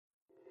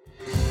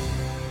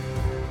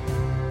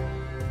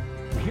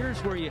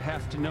That's where you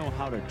have to know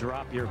how to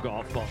drop your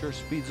golf ball. Sure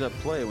speeds up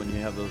play when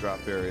you have those drop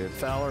areas.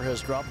 Fowler has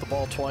dropped the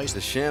ball twice.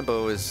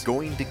 DeChambeau is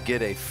going to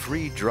get a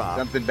free drop.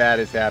 Something bad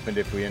has happened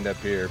if we end up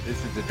here.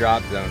 This is the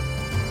drop zone.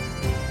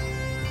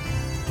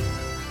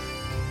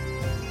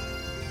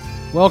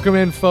 Welcome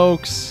in,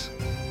 folks.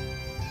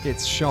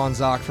 It's Sean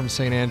Zock from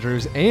St.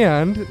 Andrews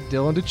and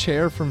Dylan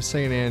DeChair from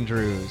St.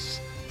 Andrews,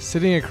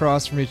 sitting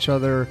across from each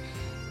other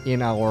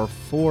in our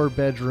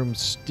 4-bedroom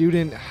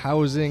student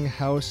housing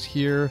house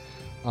here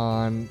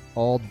on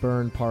Old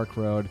Burn Park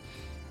Road.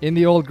 In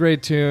the old Grey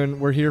Tune,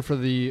 we're here for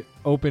the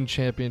Open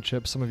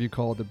Championship. Some of you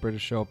call it the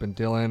British Open.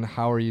 Dylan,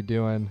 how are you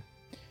doing?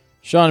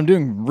 Sean, I'm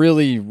doing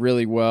really,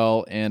 really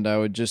well, and I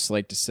would just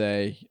like to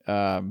say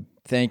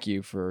thank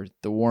you for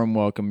the warm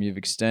welcome you've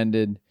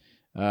extended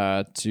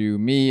to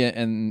me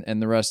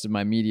and the rest of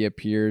my media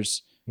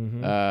peers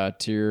to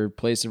your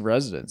place of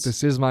residence.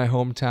 This is my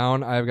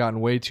hometown. I've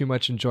gotten way too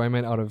much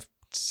enjoyment out of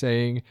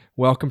saying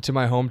welcome to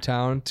my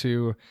hometown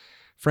to,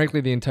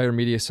 frankly, the entire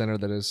media center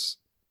that is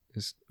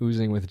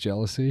oozing with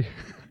jealousy.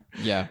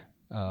 Yeah.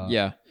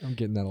 Yeah. I'm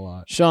getting that a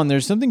lot. Sean,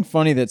 there's something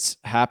funny that's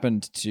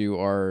happened to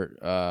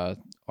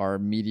our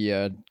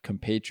media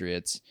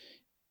compatriots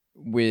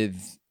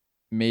with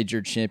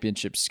major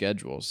championship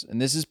schedules. And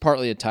this is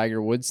partly a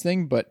Tiger Woods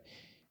thing, but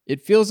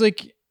it feels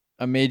like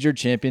a major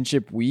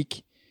championship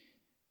week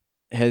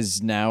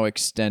has now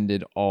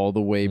extended all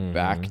the way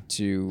back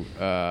to,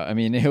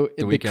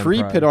 the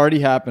creep had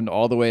already happened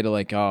all the way to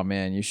like, oh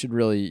man, you should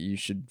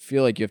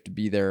feel like you have to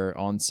be there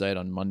on site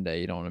on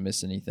Monday. You don't want to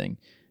miss anything.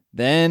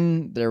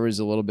 Then there was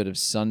a little bit of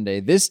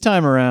Sunday. This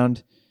time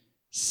around,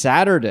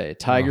 Saturday,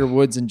 Tiger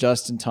Woods and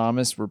Justin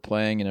Thomas were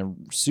playing in a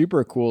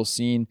super cool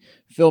scene.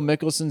 Phil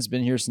Mickelson's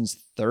been here since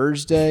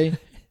Thursday.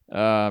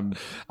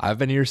 I've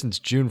been here since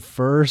June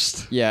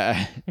 1st.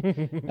 Yeah,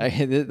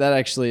 that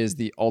actually is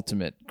the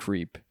ultimate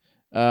creep.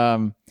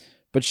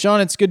 But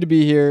Sean, it's good to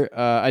be here.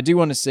 I do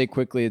want to say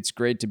quickly, it's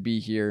great to be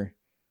here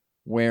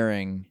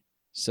wearing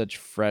such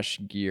fresh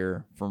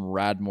gear from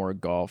Radmore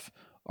Golf,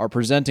 our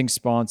presenting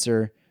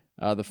sponsor,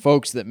 the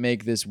folks that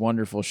make this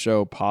wonderful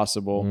show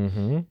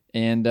possible,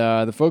 and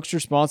the folks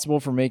responsible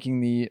for making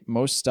the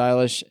most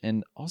stylish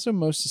and also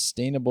most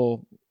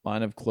sustainable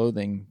line of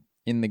clothing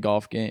in the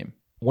golf game.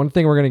 One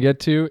thing we're going to get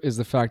to is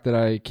the fact that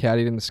I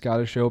caddied in the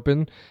Scottish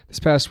Open this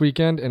past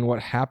weekend and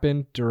what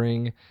happened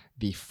during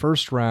the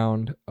first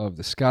round of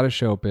the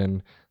Scottish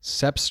Open.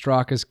 Sepp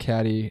Straka's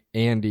caddy,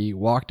 Andy,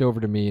 walked over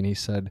to me and he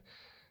said,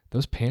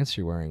 "Those pants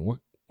you're wearing,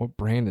 what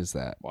brand is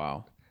that?"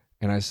 Wow.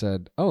 And I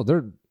said, "Oh,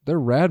 they're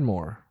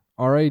Radmore,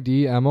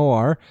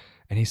 Radmor."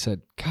 And he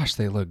said, "Gosh,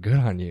 they look good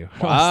on you."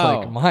 Wow. I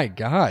was like, my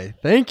guy,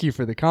 thank you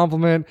for the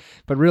compliment.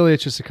 But really,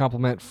 it's just a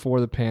compliment for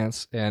the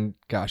pants. And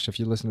gosh, if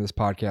you listen to this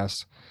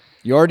podcast,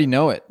 you already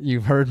know it.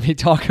 You've heard me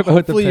talk about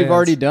Hopefully the pants. You've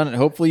already done it.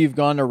 Hopefully you've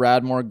gone to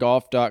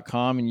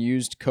radmoregolf.com and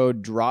used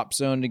code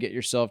DROPZONE to get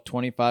yourself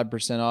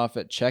 25% off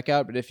at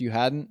checkout. But if you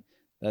hadn't,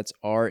 that's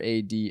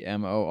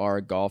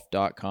RADMOR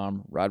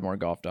golf.com,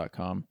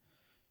 radmoregolf.com.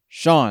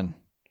 Sean,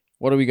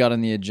 what do we got on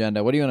the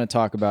agenda? What do you want to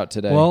talk about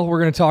today? Well, we're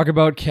going to talk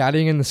about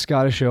caddying in the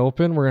Scottish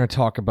Open. We're going to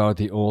talk about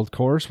the Old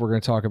Course. We're going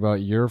to talk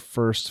about your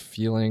first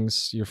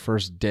feelings, your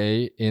first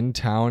day in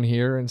town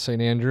here in St.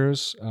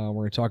 Andrews. We're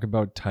going to talk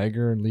about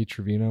Tiger and Lee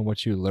Trevino,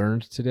 what you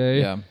learned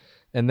today. Yeah.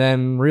 And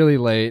then really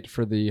late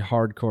for the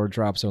hardcore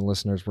Drop Zone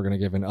listeners, we're going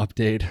to give an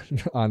update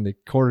on the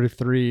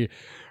Q3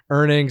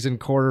 earnings and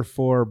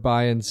Q4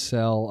 buy and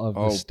sell of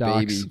the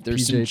stocks. Baby.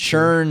 There's some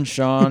churn,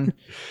 Sean.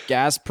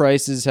 Gas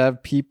prices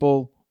have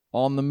people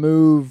on the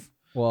move.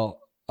 Well,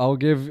 I'll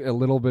give a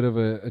little bit of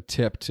a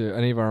tip to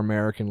any of our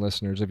American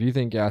listeners. If you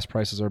think gas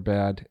prices are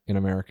bad in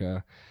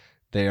America,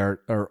 they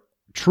are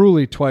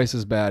truly twice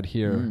as bad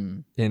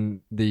here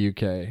in the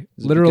UK.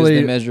 Literally,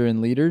 they measure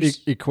in liters,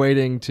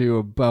 equating to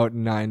about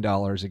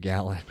 $9 a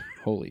gallon.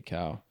 Holy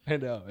cow! I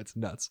know, it's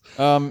nuts.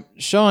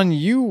 Sean,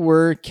 you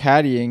were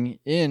caddying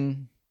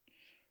in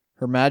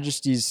Her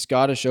Majesty's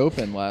Scottish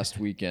Open last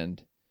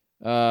weekend.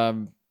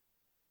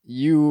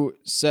 You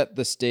set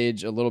the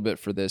stage a little bit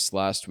for this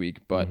last week,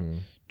 but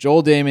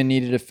Joel Damon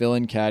needed a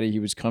fill-in caddy. He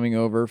was coming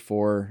over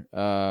for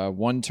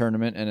one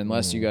tournament, and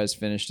unless you guys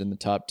finished in the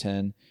top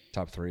 10.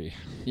 Top 3.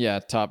 Yeah,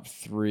 top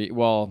 3.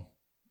 Well,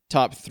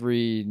 top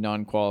 3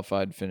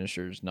 non-qualified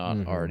finishers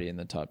not already in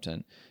the top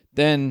 10.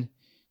 Then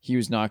he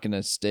was not going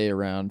to stay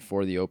around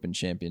for the Open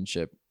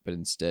Championship, but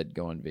instead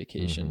go on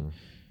vacation.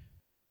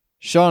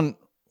 Sean,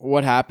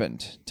 what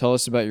happened? Tell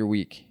us about your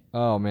week.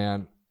 Oh,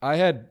 man.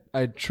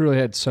 I truly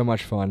had so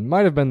much fun.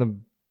 Might have been the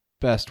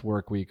best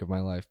work week of my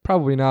life.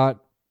 Probably not.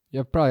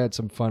 Yeah, I've probably had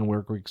some fun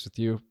work weeks with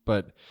you,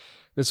 but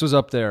this was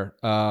up there.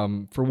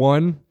 For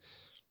one,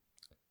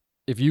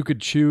 if you could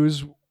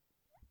choose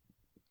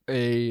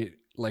a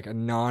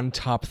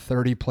non-top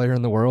 30 player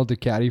in the world to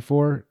caddy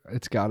for,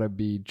 it's got to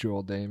be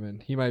Joel Damon.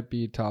 He might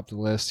be top of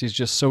the list. He's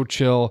just so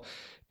chill,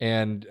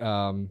 and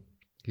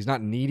he's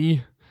not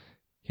needy.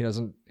 He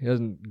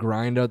doesn't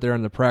grind out there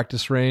in the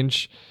practice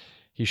range.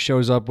 he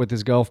shows up with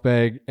his golf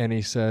bag and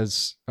he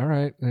says, all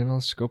right,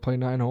 let's go play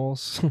 9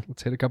 holes.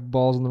 Let's hit a couple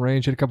balls in the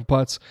range, hit a couple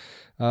putts,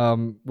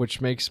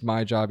 which makes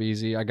my job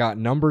easy. I got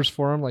numbers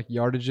for him, like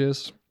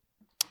yardages.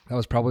 That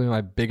was probably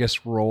my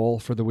biggest role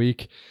for the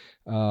week.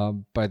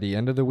 By the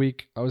end of the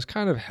week, I was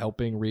kind of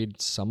helping read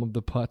some of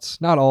the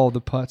putts, not all of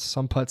the putts.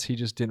 Some putts he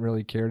just didn't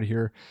really care to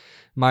hear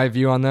my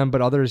view on them,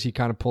 but others he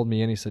kind of pulled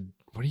me in. He said,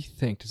 what do you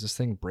think? Does this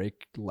thing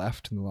break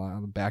left in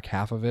the back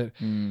half of it?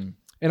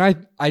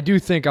 And I do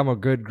think I'm a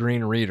good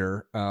green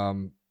reader.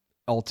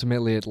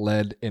 Ultimately, it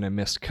led in a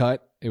missed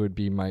cut. It would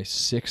be my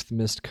 6th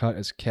missed cut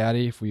as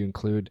caddy if we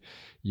include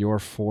your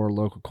 4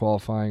 local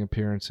qualifying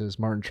appearances,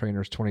 Martin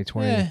Trainer's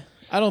 2020.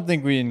 I don't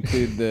think we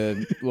include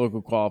the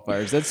local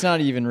qualifiers. That's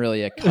not even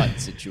really a cut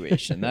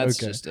situation. That's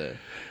Okay. just a...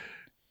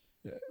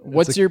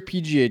 What's your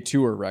PGA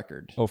Tour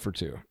record? 0 for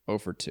 2. 0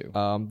 for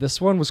 2.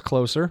 This one was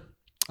closer.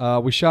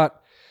 We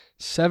shot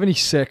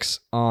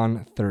 76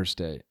 on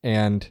Thursday,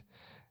 and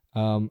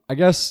I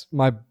guess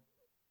my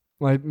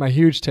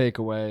huge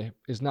takeaway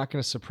is not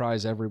going to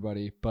surprise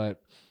everybody,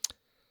 but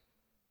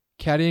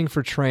caddying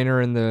for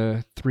Trainer in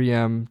the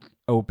 3M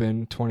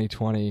Open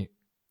 2020,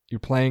 you're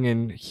playing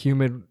in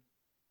humid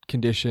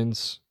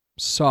conditions,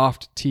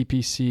 soft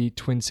TPC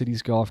Twin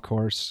Cities golf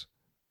course,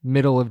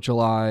 middle of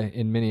July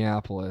in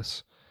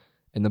Minneapolis,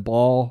 and the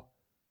ball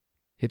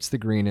hits the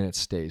green and it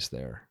stays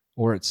there,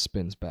 or it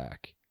spins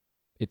back.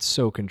 It's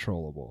so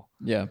controllable.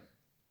 Yeah.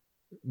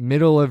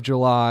 Middle of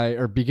July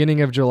or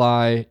beginning of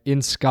July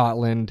in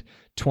Scotland,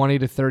 20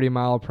 to 30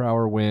 mile per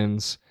hour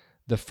winds,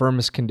 the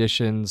firmest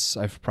conditions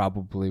I've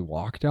probably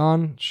walked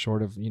on,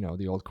 short of,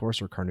 the old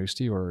course or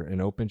Carnoustie or an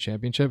Open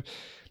Championship.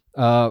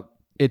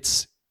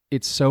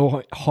 It's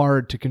so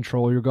hard to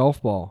control your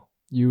golf ball.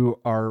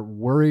 You are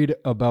worried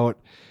about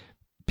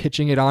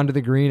pitching it onto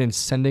the green and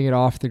sending it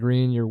off the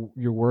green.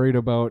 You're worried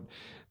about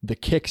the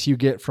kicks you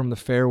get from the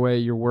fairway.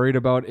 You're worried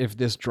about if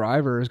this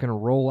driver is going to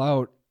roll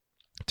out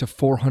to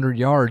 400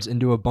 yards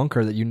into a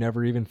bunker that you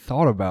never even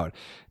thought about.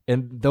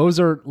 And those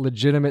are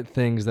legitimate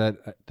things that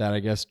I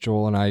guess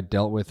Joel and I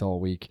dealt with all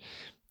week.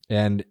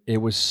 And it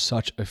was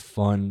such a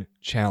fun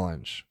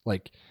challenge.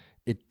 Like,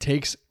 it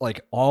takes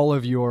like all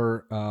of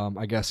your,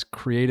 I guess,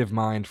 creative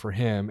mind for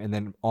him, and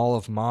then all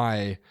of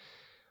my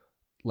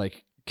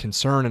like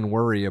concern and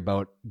worry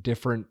about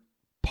different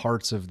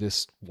parts of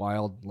this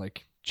wild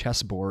like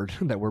chessboard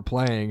that we're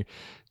playing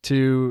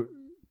to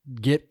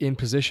get in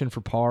position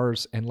for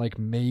pars and like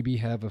maybe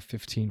have a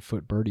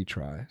 15-foot birdie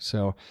try.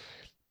 So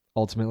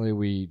ultimately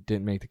we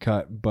didn't make the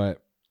cut,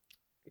 but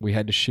we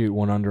had to shoot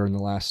 1 under in the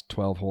last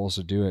 12 holes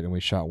to do it, and we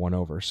shot 1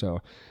 over.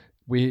 So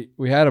we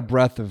had a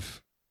breath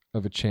of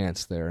a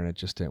chance there, and it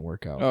just didn't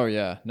work out. Oh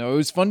yeah. No, it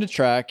was fun to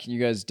track. You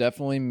guys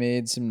definitely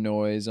made some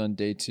noise on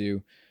day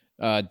 2.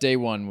 Day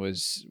 1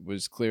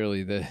 was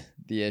clearly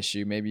the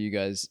issue. Maybe you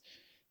guys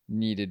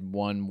needed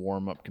one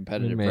warm-up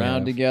competitive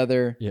round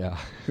together. Yeah.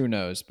 Who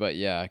knows? But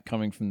yeah,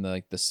 coming from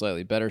the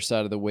slightly better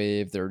side of the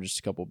wave, there were just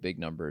a couple big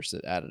numbers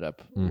that added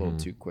up a little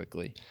too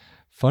quickly.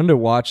 Fun to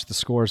watch the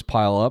scores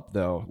pile up,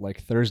 though.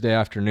 Like Thursday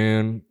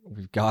afternoon,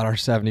 we've got our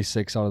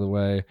 76 out of the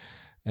way,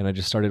 and I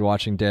just started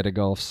watching Data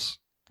Golf's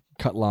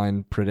cut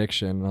line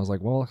prediction, and I was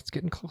like, well, it's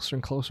getting closer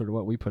and closer to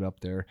what we put up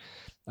there.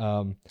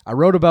 I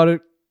wrote about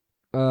it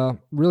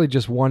really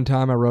just one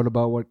time. I wrote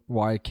about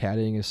why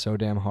caddying is so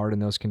damn hard in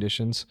those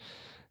conditions,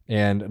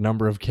 and a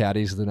number of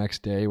caddies the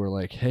next day were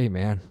like, hey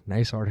man,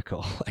 nice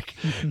article. Like,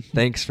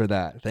 thanks for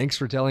that. Thanks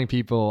for telling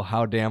people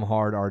how damn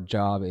hard our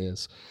job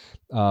is.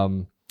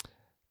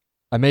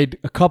 I made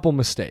a couple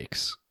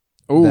mistakes.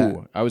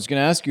 Oh, I was going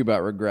to ask you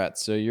about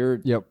regrets. So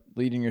you're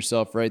leading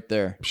yourself right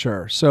there.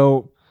 Sure.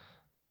 So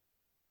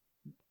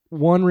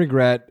one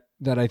regret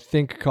that I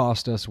think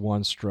cost us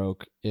 1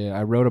 stroke,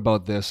 I wrote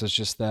about this, is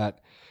just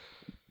that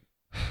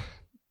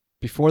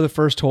before the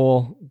first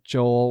hole,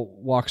 Joel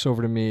walks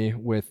over to me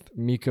with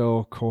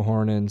Mikko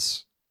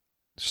Kohornen's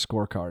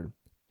scorecard,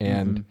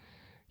 and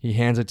he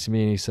hands it to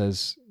me and he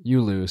says,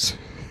 you lose,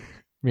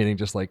 meaning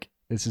just like,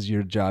 this is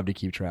your job to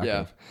keep track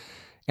of.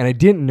 And I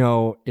didn't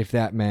know if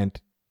that meant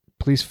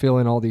please fill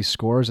in all these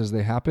scores as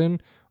they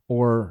happen,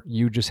 or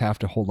you just have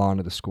to hold on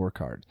to the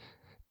scorecard.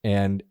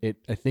 And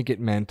I think it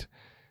meant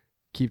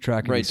keep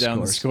track of Write the down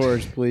scores. the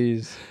scores,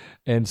 please.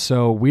 And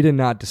so we did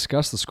not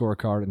discuss the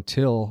scorecard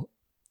until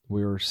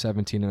we were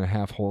 17 and a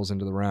half holes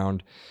into the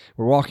round.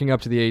 We're walking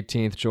up to the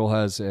 18th. Joel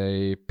has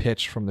a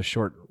pitch from the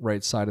short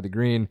right side of the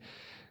green,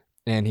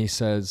 and he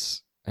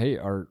says, hey,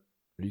 are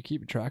you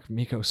keeping track of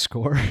Mikko's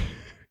score?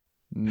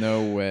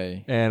 No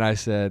way. And I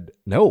said,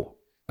 no.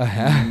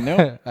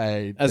 No.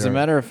 As a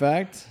matter of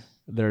fact,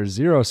 there's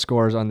 0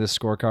 scores on this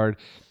scorecard.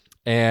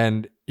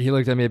 And he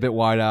looked at me a bit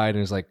wide-eyed and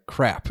was like,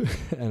 crap.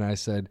 And I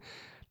said,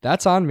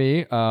 that's on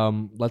me.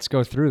 Let's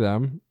go through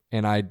them.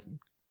 And I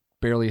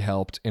barely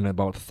helped. In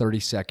about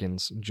 30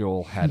 seconds,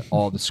 Joel had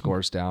all the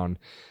scores down.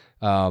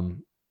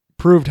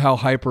 Proved how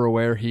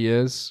hyper-aware he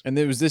is. And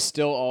was this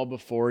still all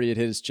before he had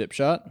hit his chip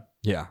shot?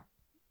 Yeah.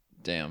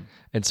 Damn.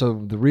 And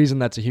so the reason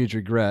that's a huge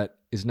regret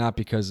is not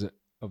because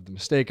of the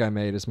mistake I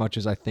made as much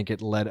as I think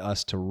it led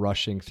us to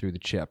rushing through the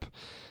chip.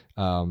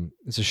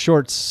 It's a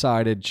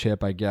short-sided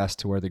chip, I guess,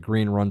 to where the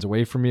green runs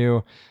away from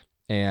you,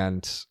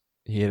 and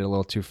he hit it a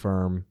little too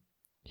firm.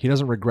 He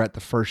doesn't regret the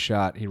first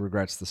shot. He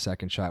regrets the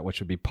second shot, which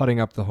would be putting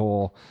up the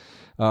hole,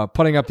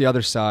 putting up the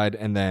other side,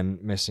 and then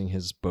missing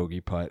his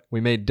bogey putt.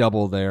 We made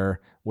double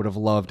there. Would have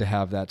loved to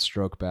have that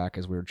stroke back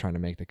as we were trying to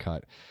make the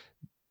cut.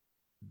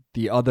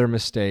 The other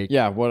mistake.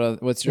 Yeah,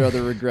 what's your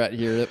other regret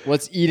here?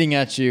 What's eating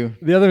at you?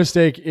 The other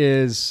mistake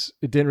is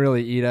it didn't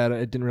really eat at it.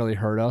 It didn't really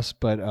hurt us,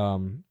 but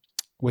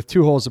with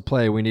 2 holes to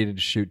play, we needed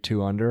to shoot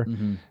 2 under,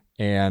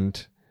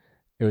 and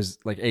it was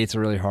like 8's a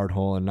really hard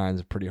hole and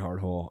 9's a pretty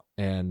hard hole,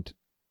 and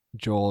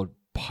Joel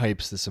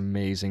pipes this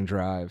amazing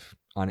drive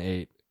on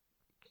 8,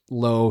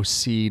 low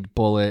seed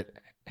bullet,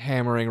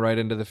 hammering right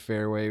into the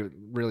fairway,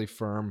 really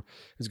firm.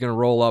 It's going to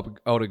roll up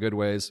out a good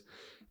ways,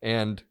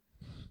 and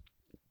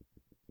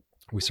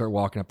we start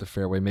walking up the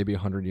fairway, maybe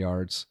 100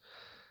 yards,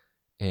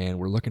 and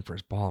we're looking for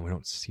his ball, and we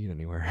don't see it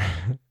anywhere.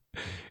 And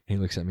he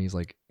looks at me, he's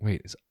like,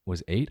 wait,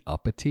 was 8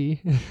 up a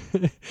tee?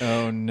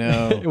 Oh,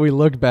 no. We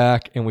look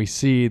back, and we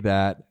see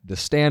that the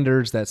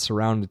standards that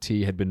surround the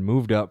tee had been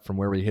moved up from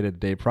where we hit it the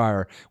day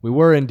prior. We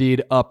were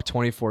indeed up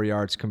 24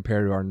 yards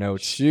compared to our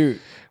notes.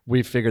 Shoot.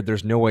 We figured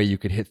there's no way you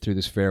could hit through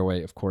this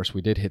fairway. Of course,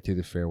 we did hit through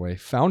the fairway.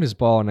 Found his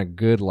ball in a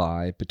good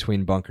lie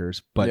between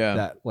bunkers, but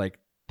that, like,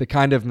 the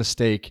kind of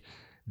mistake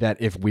that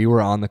if we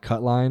were on the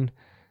cut line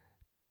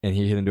and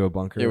he hit into a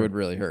bunker, it would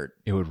really hurt.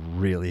 It would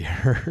really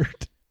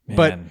hurt. Man.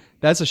 But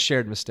that's a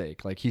shared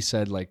mistake. Like he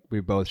said, like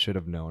we both should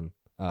have known.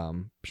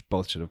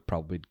 Both should have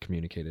probably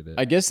communicated it.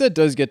 I guess that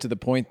does get to the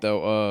point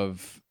though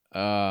of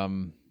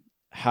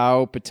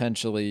how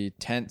potentially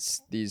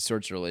tense these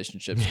sorts of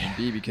relationships can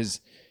be,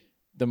 because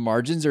the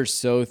margins are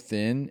so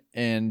thin,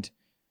 and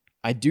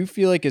I do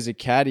feel like as a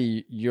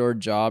caddy, your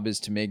job is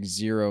to make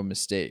 0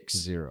 mistakes.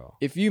 0.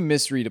 If you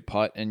misread a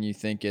putt and you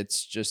think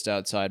it's just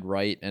outside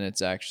right and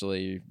it's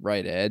actually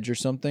right edge or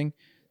something,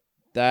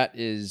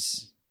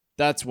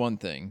 that's one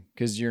thing,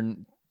 because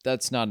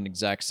that's not an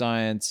exact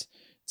science.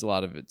 It's a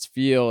lot of it's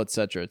feel, et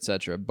cetera, et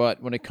cetera.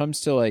 But when it comes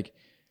to like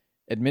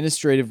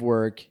administrative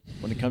work,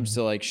 when it comes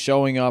to like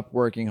showing up,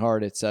 working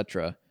hard, et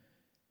cetera,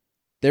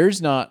 there's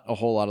not a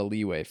whole lot of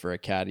leeway for a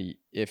caddy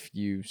if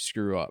you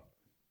screw up.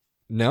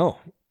 No.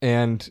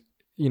 And,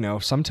 you know,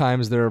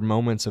 sometimes there are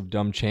moments of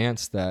dumb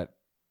chance that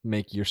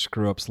make your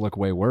screw ups look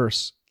way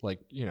worse. Like,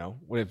 you know,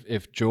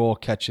 if Joel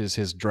catches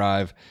his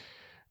drive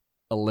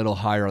a little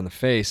higher on the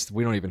face,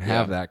 we don't even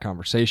have that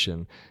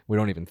conversation. We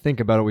don't even think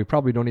about it. We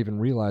probably don't even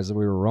realize that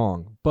we were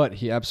wrong, but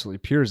he absolutely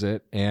pures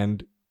it.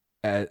 And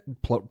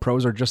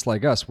pros are just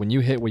like us. When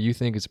you hit what you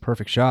think is a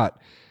perfect shot,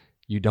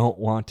 you don't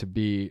want to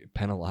be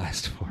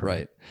penalized for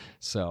it.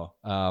 So,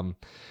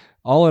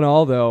 all in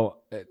all though,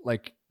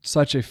 like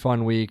such a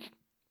fun week.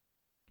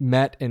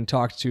 Met and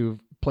talked to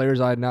players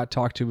I had not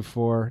talked to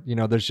before. You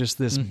know, there's just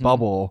this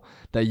bubble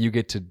that you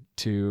get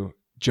to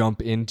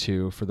jump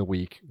into for the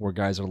week where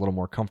guys are a little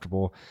more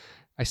comfortable.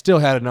 I still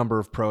had a number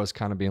of pros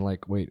kind of being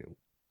like, wait,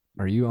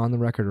 are you on the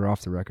record or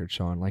off the record,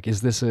 Sean? Like,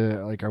 is this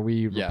are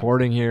we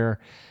reporting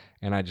here?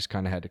 And I just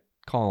kind of had to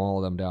calm all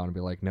of them down and be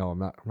like, no, I'm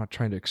not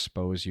trying to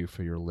expose you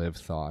for your live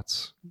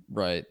thoughts.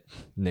 Right.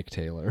 Nick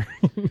Taylor.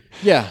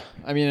 Yeah.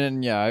 I mean,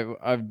 and yeah,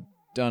 I've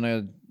done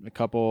a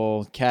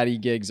couple caddy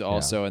gigs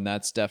also, and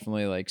that's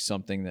definitely like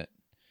something that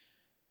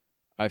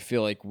I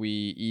feel like we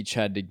each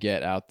had to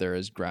get out there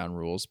as ground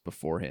rules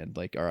beforehand.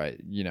 Like, all right,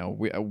 you know,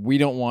 we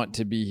don't want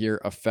to be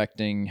here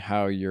affecting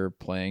how you're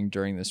playing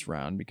during this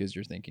round because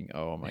you're thinking,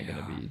 oh, am I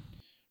going to be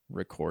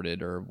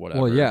recorded or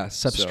whatever? Well, yeah.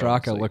 Sepp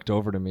Straka looked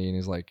over to me and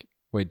he's like,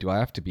 wait, do I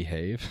have to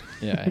behave?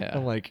 Yeah.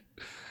 I'm like,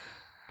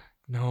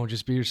 no,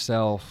 just be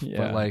yourself. Yeah.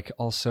 But like,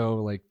 also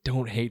like,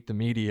 don't hate the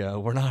media.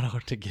 We're not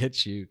out to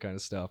get you, kind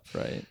of stuff.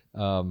 Right.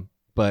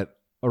 But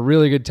a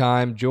really good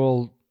time.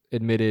 Joel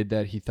admitted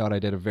that he thought I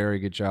did a very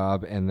good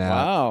job, and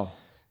that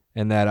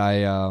that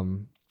I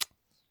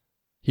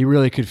he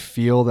really could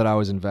feel that I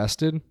was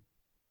invested,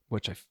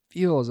 which I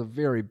feel is a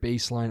very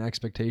baseline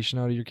expectation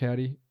out of your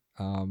caddy.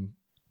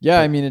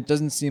 I mean, it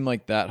doesn't seem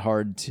like that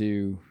hard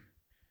to.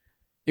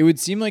 It would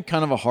seem like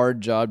kind of a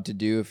hard job to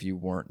do if you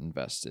weren't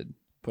invested.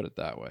 Put it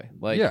that way.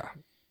 Like,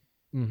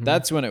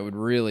 that's when it would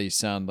really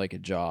sound like a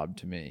job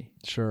to me.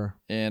 Sure.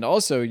 And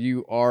also,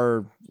 you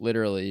are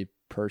literally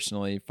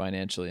personally,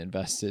 financially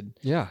invested.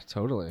 Yeah,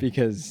 totally.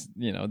 Because,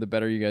 you know, the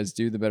better you guys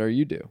do, the better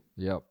you do.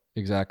 Yep,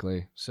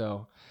 exactly.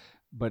 So,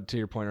 but to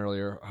your point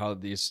earlier, how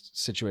these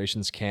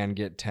situations can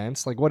get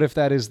tense. Like, what if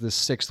that is the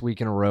 6th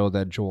week in a row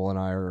that Joel and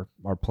I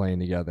are playing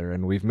together,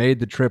 and we've made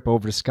the trip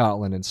over to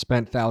Scotland and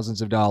spent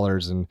thousands of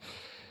dollars, and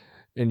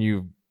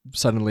you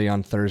suddenly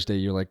on Thursday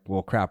you're like,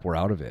 well, crap, we're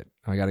out of it.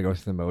 I got to go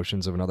through the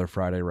motions of another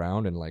Friday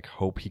round and like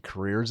hope he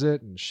careers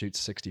it and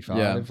shoots 65.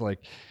 Yeah.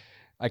 Like,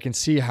 I can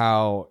see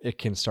how it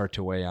can start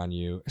to weigh on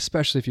you,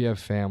 especially if you have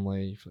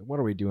family. What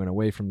are we doing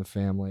away from the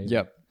family?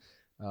 Yep.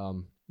 I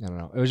don't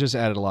know. It was just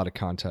added a lot of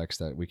context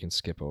that we can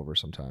skip over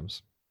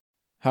sometimes.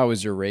 How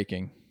was your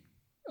raking?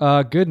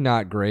 Good,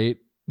 not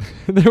great.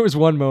 There was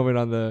one moment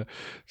on the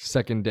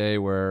second day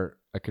where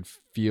I could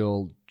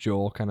feel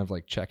Joel kind of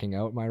like checking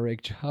out my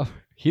rake job.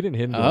 He didn't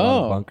hit into a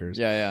lot of bunkers.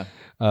 Yeah.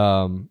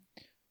 Um,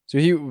 So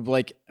he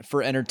like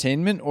for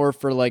entertainment or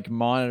for like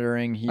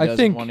monitoring. He I doesn't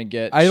think- want to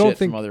get I don't shit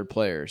think- from other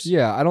players.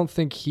 yeah, I don't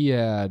think he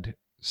had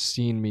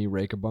seen me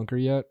rake a bunker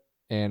yet,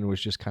 and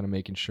was just kind of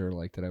making sure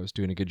like that I was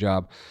doing a good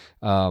job.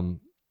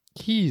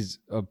 He's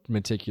a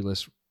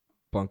meticulous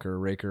bunker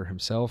raker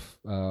himself,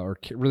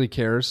 really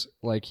cares.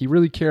 Like he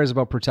really cares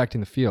about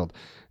protecting the field.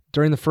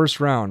 During the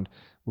first round,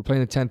 we're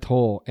playing the 10th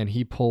hole, and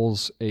he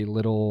pulls a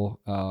little,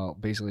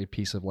 basically a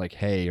piece of like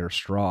hay or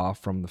straw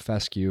from the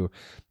fescue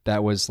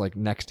that was like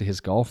next to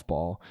his golf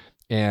ball,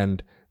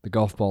 and the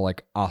golf ball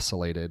like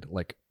oscillated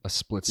like a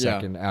split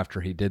second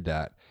after he did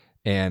that,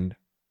 and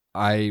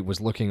I was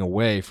looking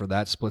away for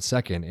that split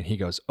second, and he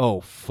goes,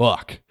 "Oh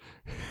fuck,"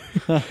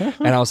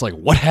 and I was like,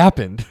 "What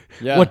happened?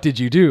 Yeah. What did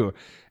you do?"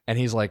 And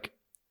he's like,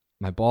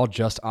 "My ball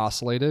just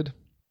oscillated.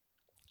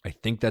 I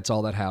think that's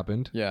all that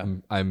happened. Yeah.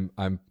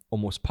 I'm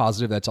almost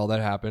positive that's all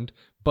that happened,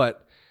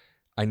 but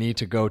I need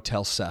to go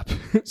tell Sepp."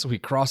 So he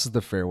crosses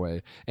the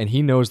fairway, and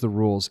he knows the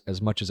rules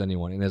as much as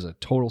anyone, and is a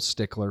total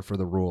stickler for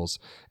the rules,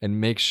 and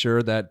makes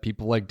sure that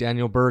people like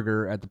Daniel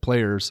Berger at the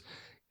Players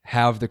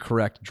have the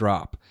correct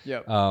drop.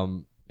 Yep.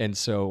 And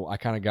so I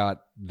kind of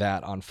got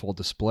that on full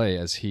display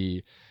as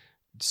he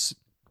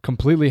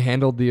completely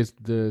handled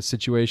the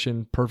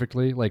situation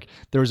perfectly. Like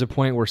there was a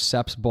point where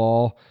Sepp's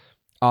ball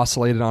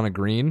oscillated on a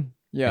green.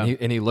 Yeah.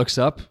 And he looks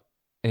up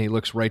and he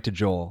looks right to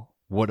Joel.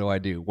 What do I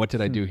do? What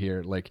did I do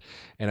here? Like,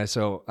 I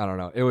don't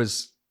know. It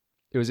was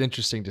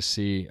interesting to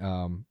see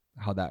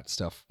how that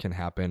stuff can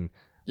happen.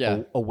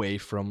 Yeah. Away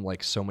from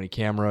like so many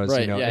cameras.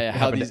 Right. You know, yeah. it How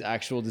happened these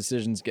actual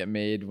decisions get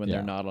made when they're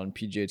Yeah. not on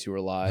PGA Tour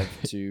Live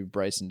to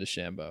Bryson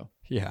DeChambeau.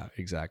 Yeah,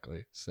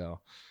 exactly. So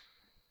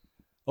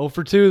 0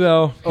 for 2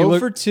 though.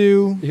 For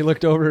 2. He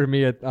looked over at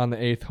me on the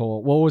 8th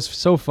hole. What was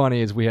so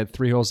funny is we had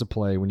 3 holes to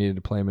play. We needed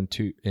to play him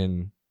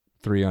in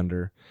 3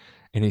 under,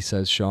 and he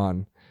says,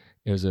 "Sean,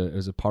 it was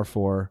a par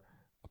 4,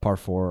 a par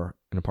 4,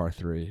 and a par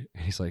 3."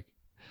 And he's like,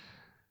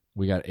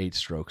 "We got 8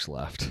 strokes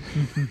left."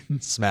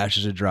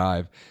 Smashes a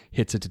drive,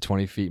 hits it to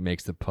 20 feet,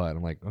 makes the putt.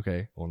 I'm like,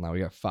 okay, well now we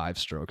got 5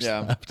 strokes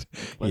left.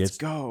 Let's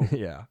go.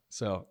 Yeah.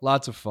 So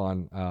lots of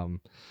fun.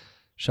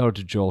 Shout out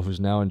to Joel, who's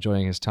now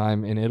enjoying his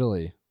time in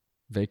Italy.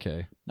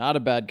 Vacay. Not a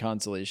bad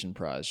consolation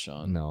prize,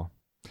 Sean. No.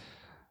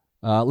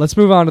 Let's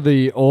move on to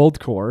the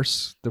old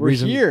course. The We're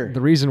here. The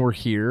reason we're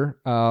here,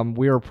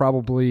 we are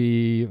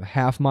probably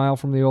half mile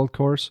from the old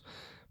course.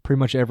 Pretty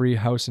much every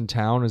house in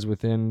town is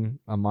within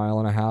a mile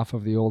and a half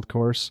of the old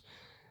course.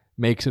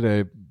 Makes it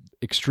a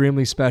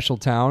extremely special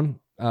town.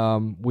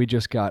 We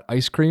just got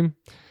ice cream.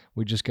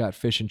 We just got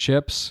fish and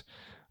chips.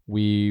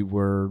 We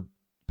were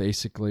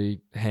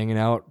basically hanging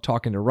out,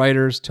 talking to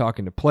writers,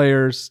 talking to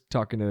players,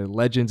 talking to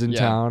legends in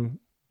town.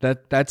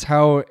 That's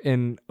how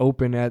an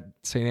open at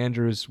St.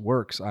 Andrews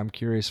works. I'm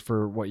curious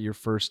for what your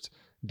first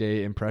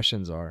day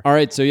impressions are. All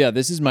right. So, yeah,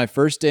 this is my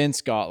first day in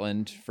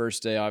Scotland.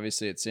 First day,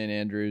 obviously, at St.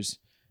 Andrews.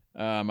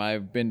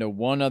 I've been to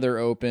one other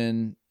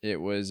open.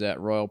 It was at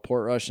Royal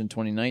Portrush in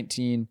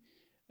 2019.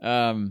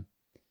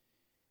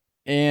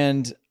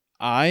 And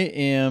I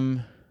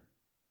am,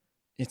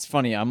 it's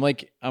funny. I'm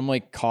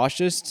like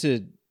cautious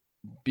to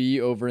be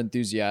over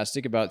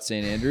enthusiastic about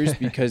St. Andrews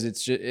because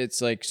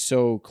it's like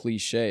so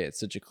cliche. It's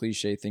such a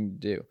cliche thing to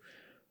do,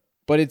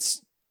 but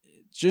it's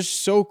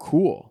just so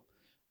cool.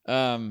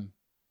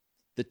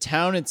 The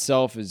town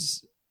itself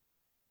is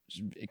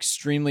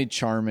extremely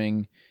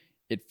charming.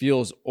 It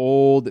feels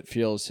old. It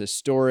feels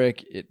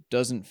historic. It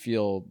doesn't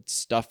feel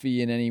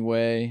stuffy in any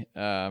way.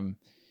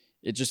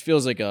 It just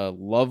feels like a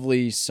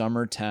lovely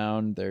summer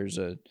town. There's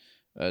a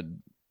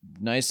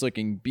nice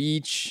looking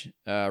beach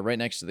right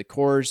next to the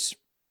course.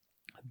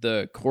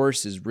 The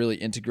course is really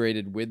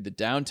integrated with the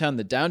downtown.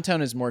 The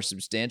downtown is more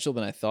substantial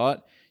than I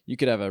thought. You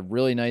could have a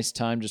really nice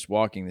time just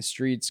walking the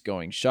streets,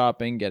 going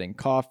shopping, getting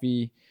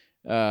coffee.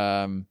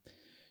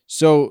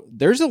 So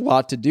there's a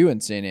lot to do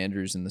in St.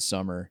 Andrews in the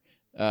summer.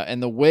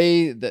 And the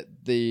way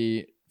that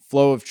the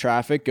flow of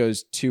traffic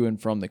goes to and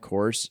from the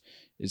course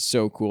is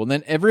so cool. And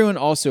then everyone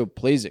also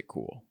plays it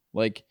cool.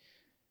 Like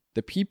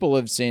the people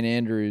of St.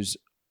 Andrews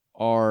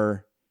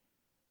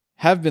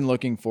have been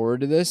looking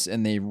forward to this,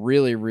 and they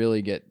really,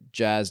 really get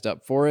jazzed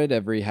up for it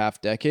every half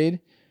decade.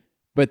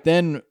 But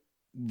then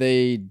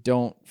they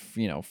don't,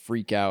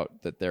 freak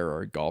out that there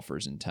are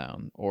golfers in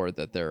town or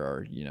that there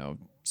are,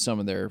 some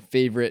of their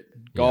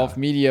favorite golf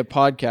media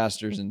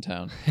podcasters in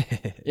town.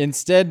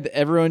 Instead,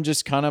 everyone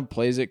just kind of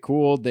plays it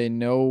cool. They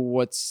know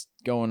what's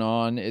going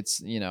on.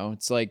 It's,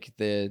 it's like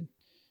the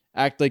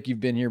act like you've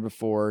been here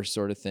before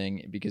sort of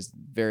thing, because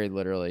very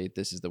literally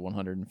this is the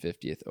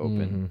 150th Open.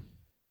 Mm-hmm.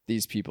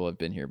 These people have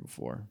been here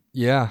before.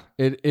 Yeah,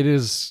 it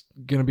is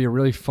going to be a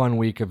really fun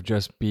week of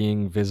just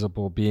being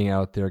visible, being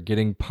out there,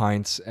 getting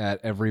pints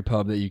at every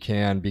pub that you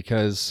can,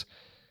 because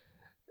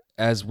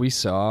as we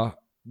saw,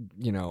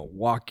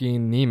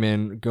 Joaquin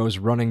Niemann goes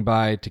running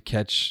by to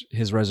catch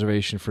his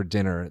reservation for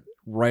dinner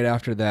right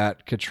after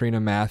that, Katrina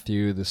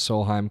Matthew, the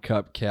Solheim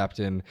Cup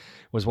captain,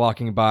 was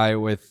walking by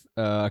with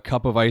a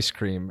cup of ice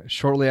cream.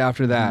 Shortly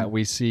after that,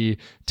 we see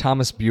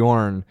Thomas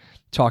Bjorn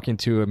talking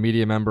to a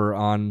media member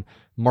on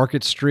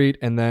Market Street,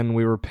 and then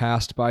we were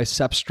passed by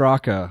Sepp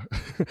Straka,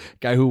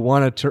 guy who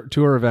won a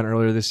tour event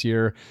earlier this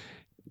year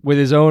with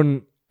his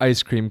own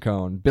ice cream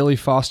cone. Billy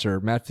Foster,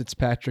 Matt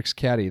Fitzpatrick's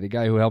caddy, the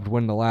guy who helped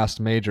win the last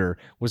major,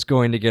 was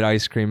going to get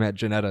ice cream at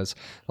Giannetta's.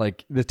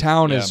 Like, the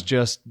town is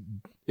just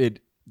it,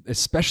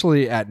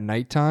 especially at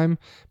nighttime,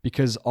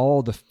 because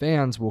all the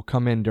fans will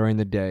come in during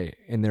the day,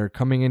 and they're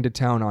coming into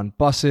town on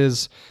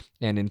buses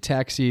and in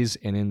taxis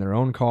and in their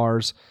own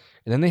cars.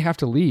 And then they have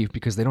to leave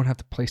because they don't have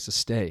the place to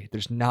stay.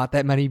 There's not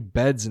that many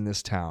beds in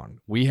this town.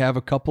 We have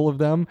a couple of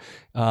them,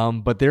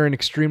 but they're in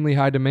extremely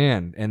high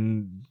demand,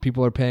 and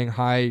people are paying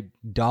high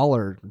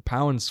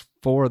pounds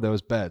for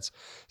those beds.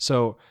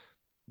 So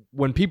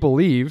when people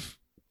leave,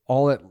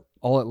 all it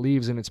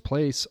leaves in its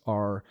place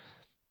are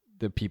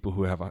the people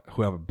who have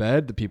a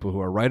bed, the people who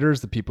are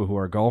writers, the people who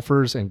are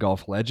golfers and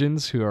golf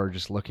legends who are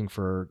just looking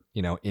for,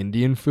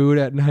 Indian food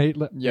at night.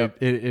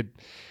 Yep.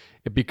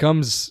 It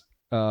becomes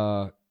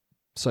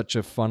such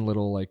a fun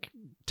little like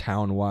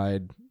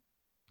town-wide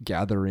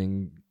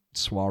gathering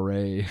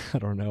soiree. I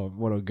don't know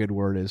what a good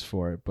word is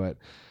for it, but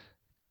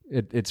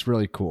it's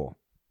really cool.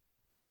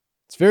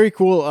 It's very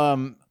cool.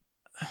 I'm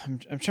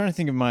trying to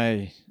think of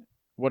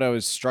what I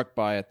was struck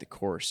by at the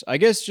course. I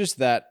guess just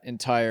that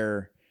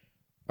entire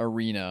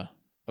arena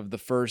of the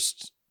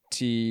first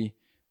tee,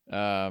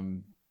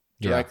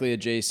 directly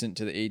adjacent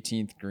to the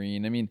 18th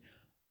green. I mean,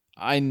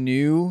 I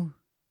knew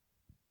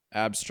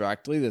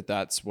abstractly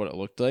that's what it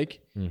looked like.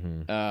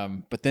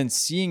 But then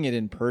seeing it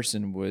in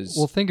person was...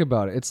 Well, think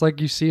about it. It's like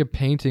you see a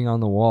painting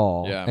on the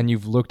wall and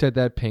you've looked at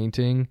that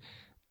painting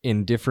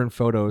in different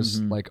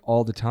photos like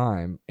all the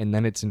time, and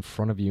then it's in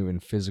front of you in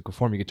physical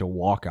form. You get to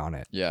walk on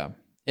it. Yeah.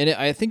 And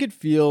I think it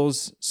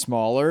feels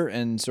smaller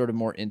and sort of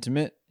more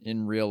intimate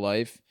in real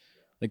life.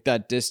 Like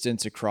that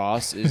distance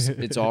across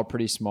it's all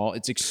pretty small.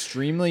 It's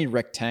extremely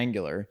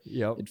rectangular.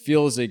 Yep. It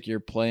feels like you're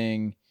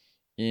playing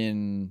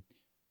in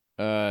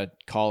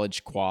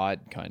college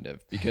quad kind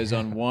of, because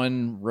on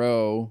one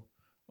row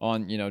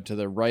on, to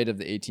the right of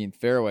the 18th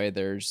fairway,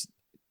 there's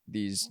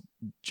these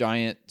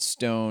giant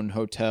stone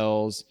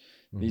hotels,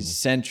 these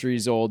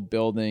centuries old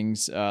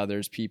buildings.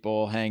 There's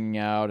people hanging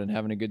out and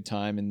having a good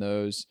time in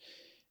those.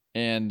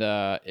 And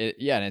and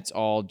it's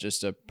all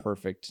just a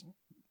perfect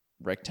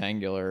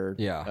rectangular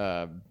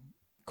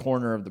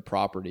corner of the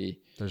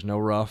property. There's no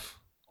rough.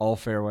 All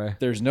fairway.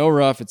 There's no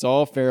rough. It's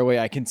all fairway.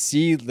 I can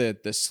see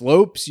the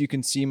slopes. You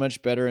can see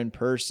much better in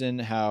person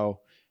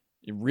how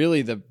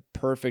really the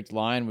perfect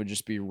line would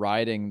just be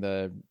riding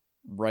the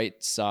right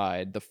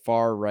side, the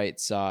far right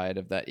side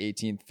of that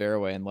 18th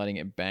fairway and letting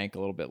it bank a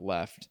little bit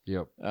left.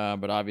 Yep.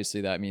 But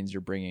obviously that means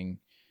you're bringing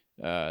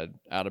out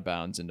of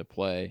bounds into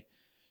play.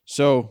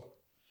 So,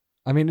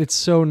 I mean, it's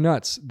so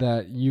nuts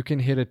that you can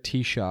hit a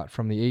tee shot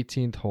from the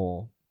 18th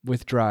hole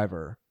with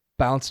driver,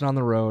 bounce it on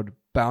the road,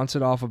 bounce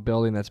it off a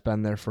building that's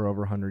been there for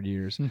over 100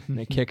 years, and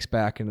it kicks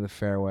back into the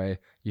fairway.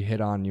 You hit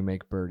on, you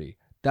make birdie.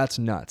 That's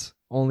nuts.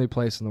 Only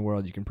place in the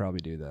world you can probably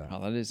do that. Oh,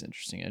 that is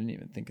interesting. I didn't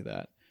even think of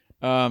that.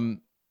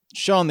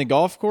 Sean, the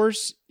golf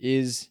course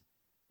is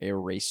a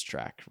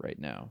racetrack right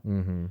now.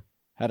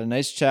 Had a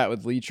nice chat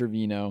with Lee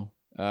Trevino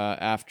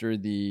after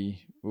the,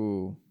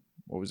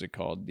 what was it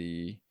called?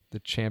 The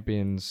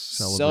Champions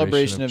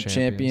Celebration of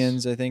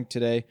Champions, I think,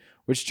 today,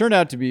 which turned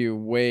out to be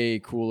way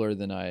cooler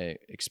than I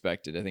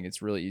expected. I think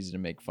it's really easy to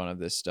make fun of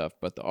this stuff,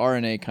 but the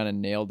RNA kind of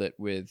nailed it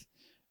with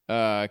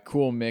a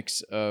cool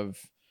mix of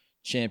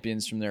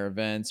champions from their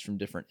events, from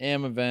different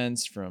AM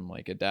events, from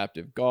like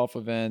adaptive golf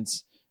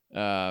events,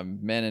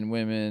 men and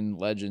women,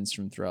 legends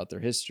from throughout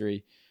their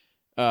history.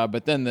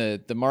 But then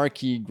the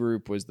marquee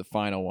group was the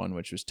final one,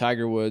 which was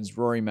Tiger Woods,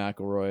 Rory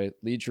McIlroy,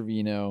 Lee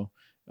Trevino,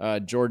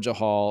 Georgia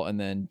Hall, and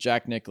then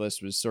Jack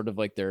Nicklaus was sort of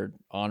like their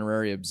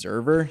honorary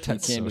observer.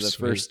 That's he came so to the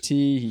sweet. first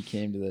tee. He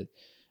came to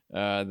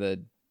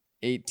the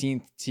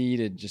 18th tee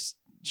to just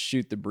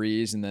shoot the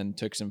breeze, and then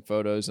took some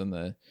photos on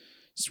the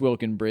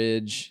Swilken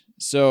Bridge.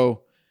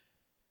 So,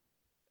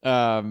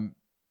 what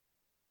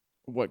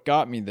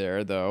got me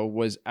there though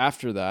was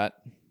after that,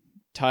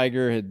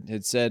 Tiger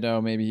had said,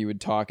 maybe he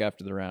would talk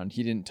after the round.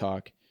 He didn't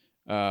talk.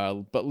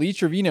 But Lee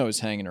Trevino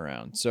was hanging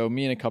around. So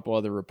me and a couple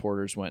other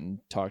reporters went and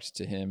talked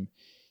to him.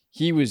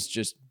 He was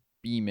just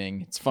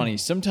beaming. It's funny.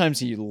 Sometimes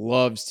he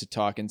loves to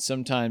talk, and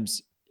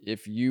sometimes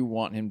if you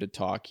want him to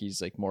talk, he's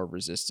like more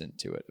resistant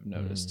to it, I've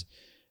noticed.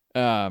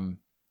 And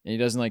he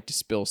doesn't like to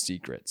spill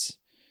secrets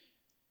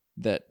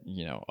that,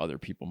 other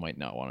people might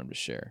not want him to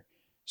share.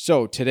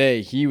 So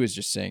today he was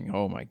just saying,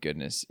 oh my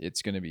goodness,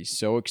 it's going to be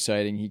so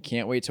exciting. He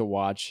can't wait to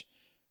watch,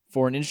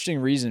 for an interesting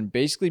reason,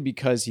 basically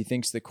because he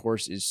thinks the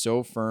course is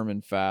so firm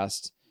and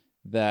fast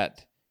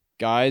that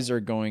guys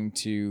are going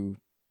to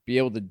be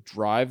able to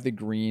drive the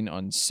green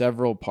on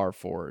several par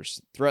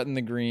fours, threaten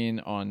the green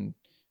on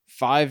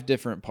 5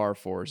 different par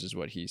fours is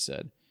what he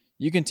said.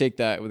 You can take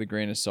that with a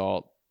grain of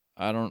salt.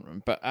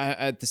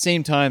 At the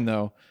same time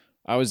though,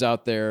 I was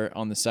out there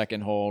on the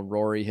second hole.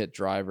 Rory hit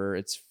driver.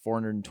 It's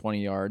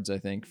 420 yards, I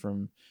think,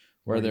 from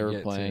where they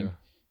were playing.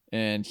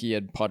 And he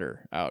had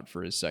putter out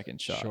for his second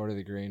shot. Short of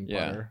the green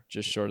Yeah, putter.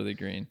 just short of the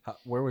green.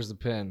 Where was the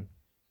pin?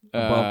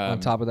 On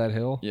top of that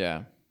hill?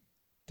 Yeah.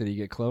 Did he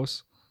get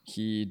close?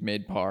 He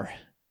made par,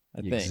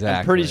 I think. Exactly.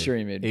 I'm pretty sure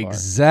he made par.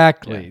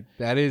 Exactly. Yeah.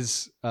 That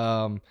is,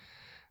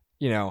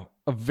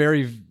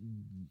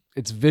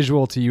 it's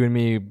visual to you and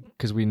me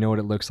because we know what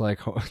it looks like.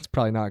 It's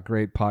probably not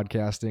great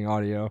podcasting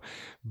audio,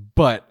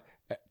 but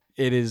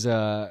it is,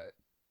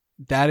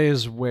 that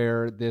is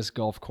where this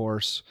golf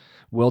course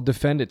will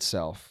defend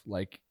itself.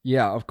 Like,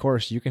 yeah, of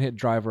course you can hit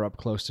driver up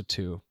close to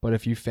 2, but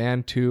if you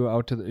fan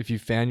if you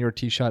fan your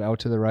tee shot out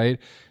to the right,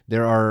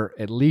 there are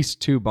at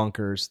least 2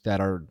 bunkers that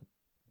are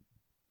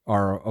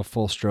a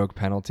full stroke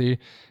penalty,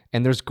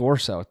 and there's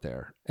gorse out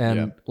there,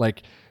 and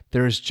like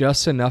there's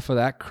just enough of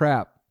that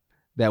crap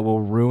that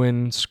will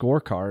ruin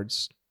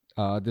scorecards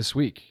this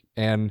week.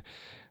 And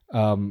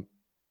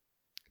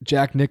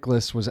Jack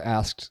Nicklaus was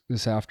asked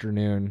this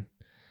afternoon,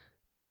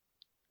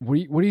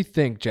 what do you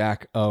think,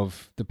 Jack,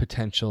 of the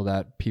potential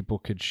that people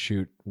could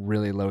shoot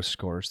really low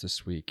scores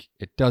this week?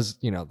 It does,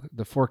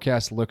 the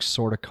forecast looks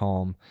sort of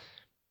calm,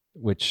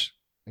 which,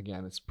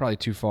 again, it's probably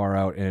too far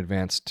out in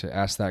advance to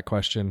ask that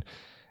question.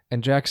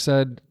 And Jack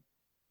said,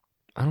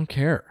 I don't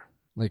care.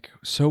 Like,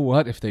 so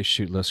what if they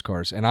shoot low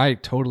scores? And I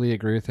totally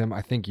agree with him.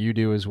 I think you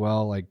do as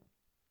well. Like,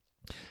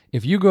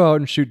 if you go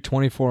out and shoot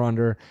 24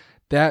 under,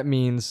 that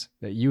means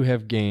that you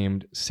have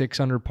gamed 6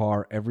 under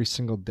par every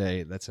single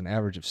day. That's an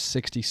average of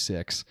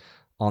 66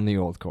 on the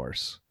old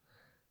course.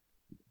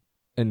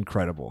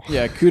 Incredible.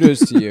 Yeah,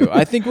 kudos to you.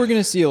 I think we're going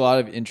to see a lot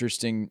of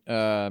interesting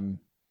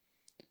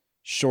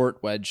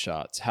short wedge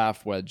shots,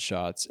 half wedge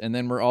shots. And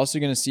then we're also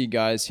going to see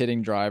guys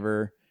hitting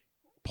driver,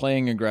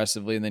 playing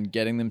aggressively, and then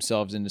getting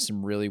themselves into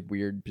some really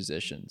weird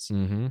positions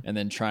and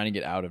then trying to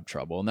get out of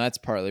trouble. And that's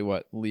partly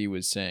what Lee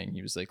was saying.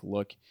 He was like,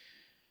 look,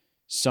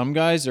 some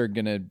guys are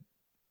going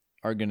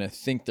to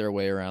think their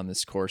way around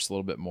this course a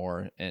little bit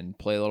more and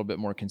play a little bit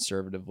more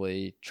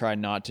conservatively, try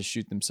not to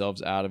shoot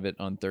themselves out of it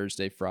on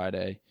Thursday,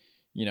 Friday,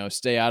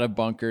 stay out of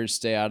bunkers,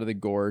 stay out of the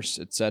gorse,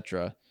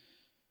 etc.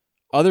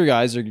 Other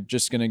guys are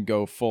just going to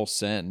go full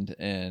send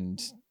and,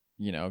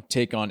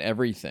 take on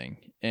everything.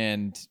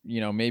 And,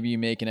 maybe you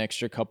make an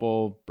extra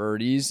couple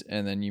birdies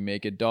and then you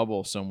make a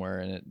double somewhere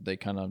and they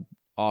kind of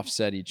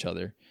offset each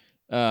other.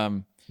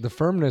 The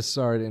firmness,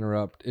 sorry to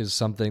interrupt, is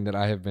something that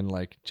I have been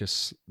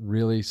just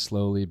really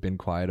slowly been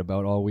quiet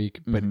about all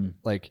week. But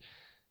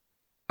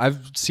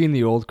I've seen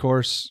the old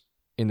course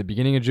in the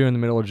beginning of June, the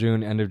middle of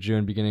June, end of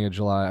June, beginning of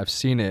July. I've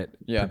seen it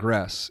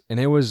progress. And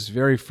it was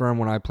very firm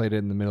when I played it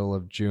in the middle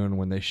of June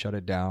when they shut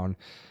it down.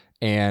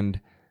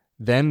 And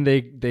then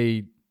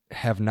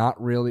they've not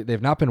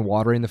been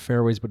watering the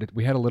fairways, but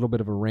we had a little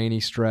bit of a rainy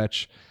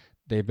stretch.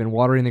 They've been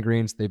watering the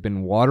greens. They've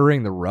been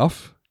watering the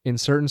rough in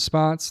certain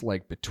spots,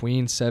 like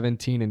between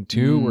 17 and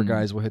 2, where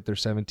guys will hit their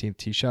 17th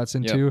tee shots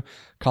into.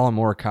 Colin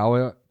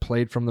Morikawa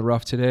played from the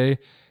rough today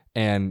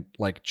and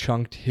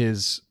chunked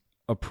his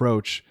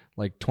approach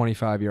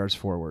 25 yards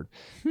forward.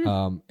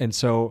 And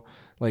so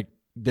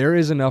there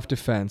is enough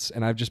defense,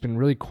 and I've just been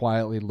really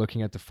quietly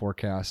looking at the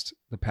forecast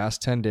the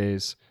past 10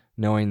 days,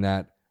 knowing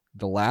that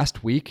the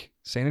last week,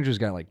 St. Andrews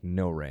got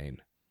no rain,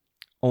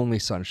 only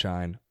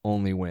sunshine,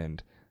 only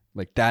wind.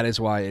 That is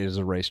why it is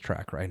a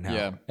racetrack right now.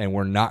 Yeah. And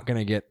we're not going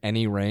to get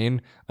any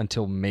rain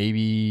until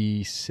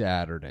maybe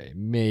Saturday,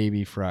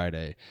 maybe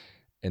Friday.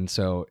 And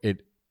so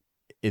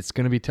it's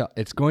going to be tough.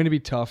 It's going to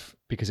be tough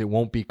because it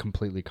won't be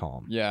completely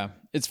calm. Yeah.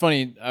 It's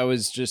funny. I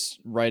was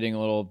just writing a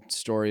little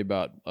story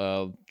about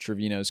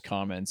Trevino's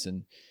comments,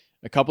 and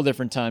a couple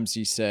different times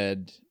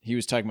he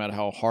was talking about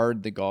how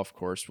hard the golf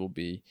course will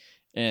be.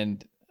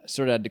 And I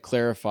sort of had to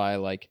clarify,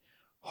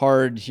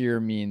 hard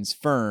here means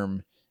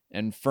firm,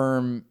 and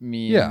firm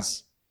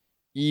means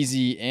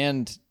easy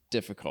and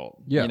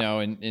difficult,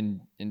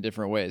 in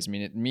different ways. I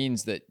mean, it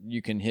means that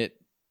you can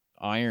hit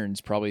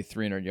irons probably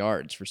 300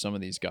 yards for some of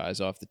these guys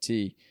off the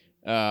tee.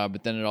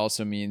 But then it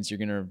also means you're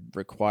going to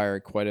require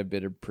quite a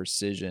bit of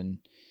precision.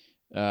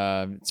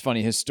 It's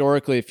funny,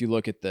 historically, if you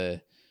look at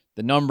the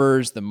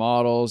numbers, the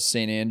models,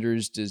 St.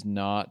 Andrews does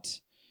not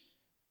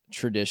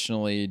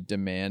traditionally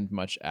demand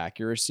much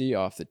accuracy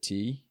off the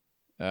tee.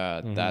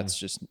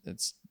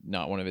 It's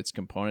not one of its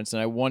components.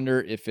 And I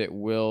wonder if it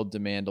will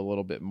demand a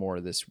little bit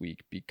more this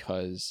week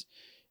because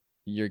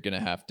you're going to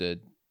have to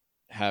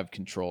have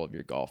control of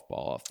your golf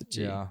ball off the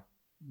tee. Yeah.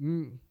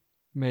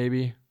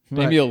 Maybe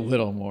a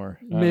little more.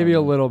 Maybe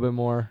a little bit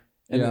more.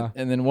 And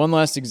then one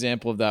last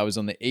example of that was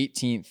on the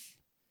 18th,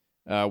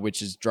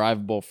 which is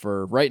drivable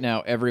for right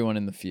now everyone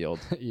in the field.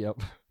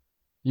 Yep.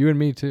 You and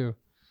me too.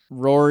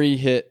 Rory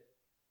hit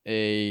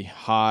a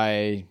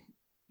high,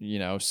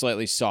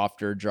 slightly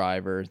softer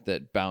driver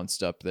that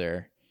bounced up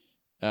there.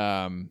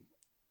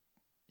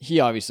 He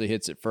obviously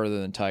hits it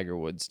further than Tiger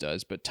Woods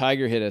does, but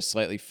Tiger hit a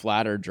slightly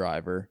flatter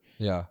driver.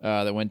 Yeah.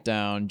 That went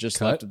down just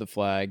left of the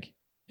flag,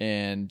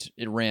 and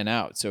it ran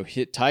out. So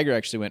Tiger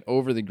actually went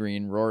over the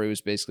green. Rory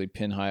was basically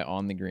pin high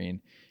on the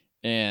green,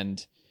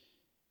 and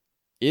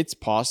it's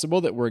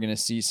possible that we're going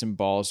to see some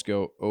balls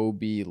go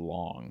OB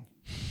long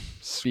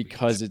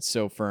because it's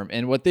so firm.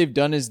 And what they've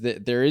done is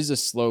that there is a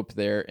slope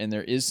there and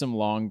there is some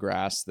long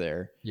grass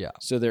there. Yeah.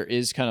 So there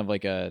is kind of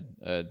like a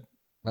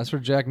That's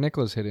where Jack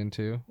Nicklaus hit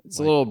into. it's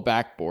a little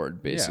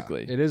backboard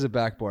basically. Yeah, it is a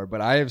backboard,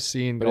 but I have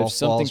seen But if golf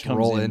something balls comes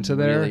roll in into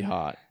there. really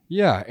hot.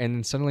 Yeah, and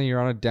then suddenly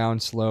you're on a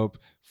downslope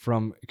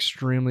from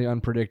extremely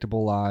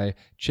unpredictable lie,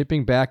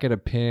 chipping back at a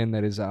pin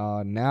that is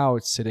now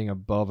it's sitting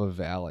above a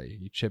valley.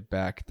 You chip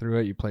back through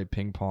it, you play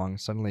ping pong.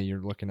 Suddenly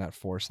you're looking at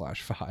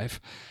 4/5.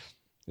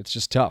 It's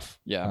just tough.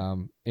 Yeah.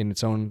 In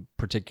its own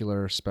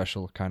particular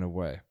special kind of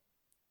way.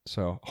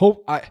 So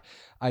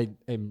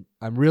I'm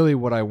really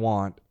what I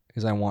want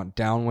is I want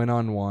downwind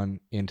on 1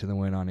 into the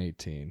wind on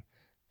 18.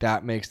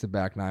 That makes the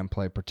back 9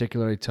 play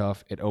particularly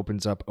tough. It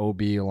opens up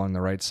OB along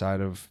the right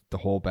side of the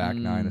whole back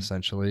 9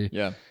 essentially.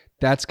 Yeah.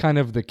 That's kind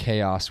of the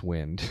chaos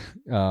wind.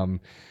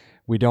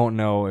 We don't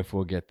know if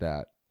we'll get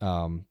that.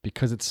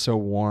 Because it's so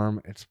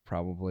warm, it's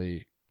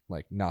probably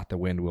like not the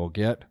wind we'll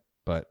get.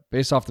 But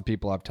based off the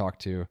people I've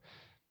talked to,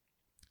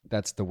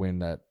 that's the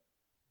wind that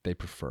they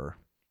prefer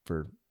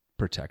for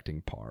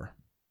protecting par.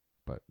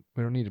 But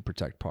we don't need to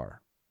protect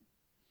par.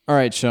 All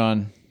right,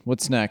 Sean,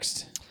 what's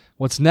next?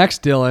 What's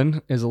next,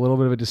 Dylan, is a little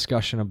bit of a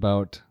discussion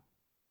about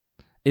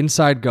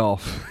Inside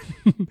Golf.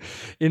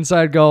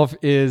 Inside Golf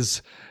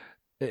is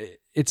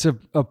it's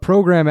a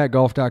program at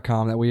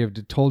golf.com that we have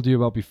told you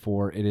about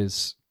before. It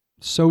is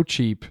so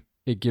cheap.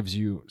 It gives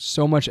you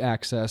so much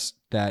access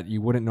that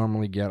you wouldn't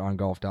normally get on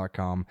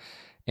golf.com.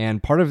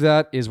 And part of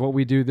that is what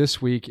we do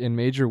this week in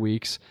major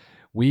weeks.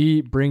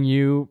 We bring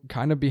you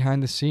kind of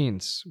behind the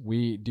scenes.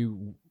 We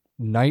do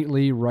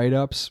nightly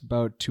write-ups,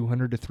 about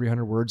 200 to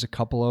 300 words, a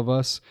couple of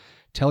us.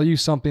 Tell you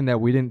something that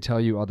we didn't tell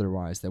you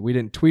otherwise, that we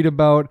didn't tweet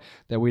about,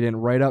 that we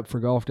didn't write up for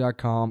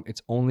golf.com.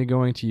 It's only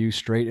going to you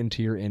straight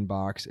into your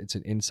inbox. It's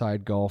an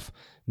Inside Golf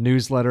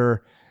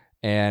newsletter.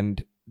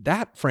 And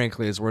that,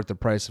 frankly, is worth the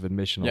price of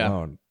admission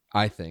alone,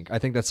 I think. I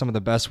think that's some of the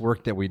best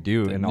work that we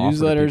do. The and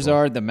newsletters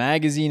are, the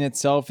magazine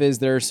itself is.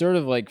 There are sort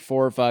of like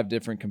 4 or 5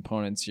 different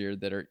components here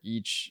that are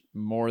each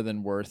more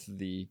than worth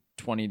the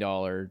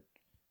 $20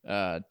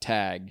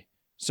 tag.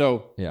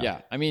 So, yeah,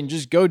 I mean,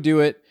 just go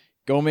do it.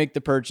 Go make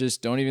the purchase.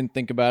 Don't even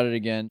think about it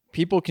again.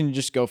 People can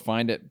just go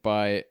find it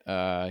by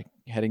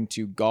heading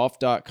to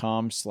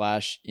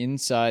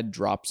golf.com/inside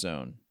drop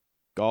zone.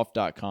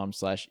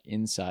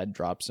 Golf.com/inside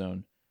drop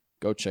zone.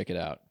 Go check it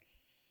out.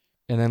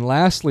 And then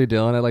lastly,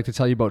 Dylan, I'd like to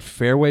tell you about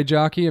Fairway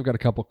Jockey. I've got a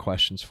couple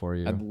questions for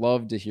you. I'd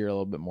love to hear a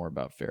little bit more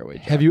about Fairway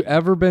Jockey. Have you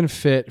ever been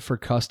fit for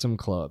custom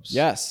clubs?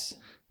 Yes.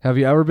 Have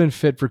you ever been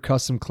fit for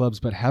custom clubs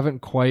but haven't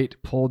quite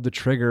pulled the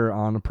trigger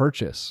on a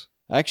purchase?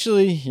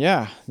 Actually,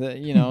 yeah.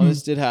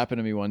 This did happen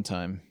to me one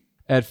time.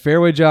 At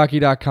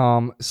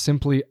fairwayjockey.com,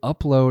 simply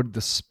upload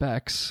the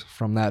specs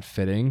from that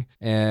fitting,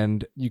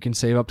 and you can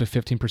save up to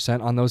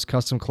 15% on those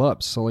custom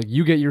clubs. So, like,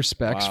 you get your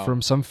specs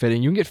from some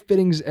fitting. You can get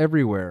fittings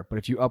everywhere, but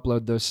if you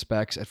upload those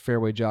specs at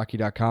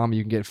fairwayjockey.com,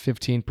 you can get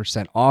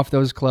 15% off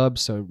those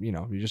clubs. So,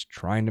 you're just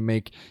trying to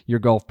make your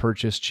golf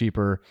purchase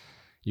cheaper.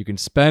 You can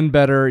spend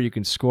better. You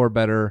can score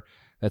better.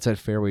 That's at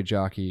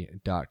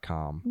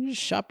fairwayjockey.com. You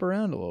just shop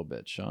around a little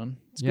bit, Sean.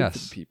 It's good for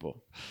the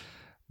people.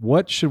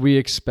 What should we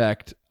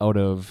expect out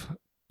of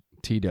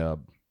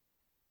T-Dub?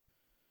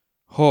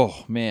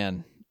 Oh,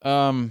 man.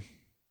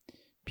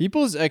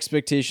 People's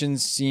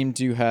expectations seem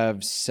to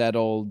have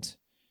settled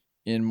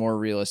in more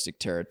realistic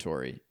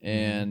territory.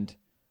 And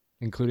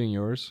including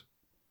yours?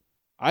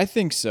 I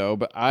think so,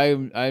 but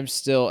I'm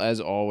still, as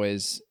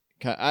always,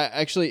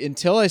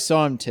 until I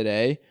saw him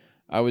today,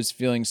 I was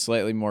feeling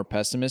slightly more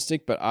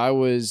pessimistic, but I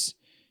was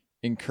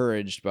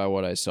encouraged by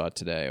what I saw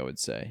today, I would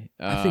say.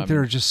 I think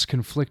there are just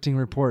conflicting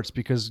reports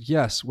because,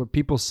 yes, what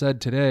people said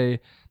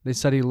today, they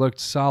said he looked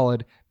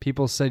solid.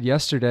 People said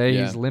yesterday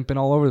he's limping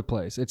all over the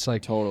place. It's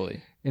like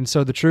totally. And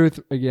so the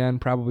truth, again,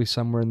 probably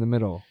somewhere in the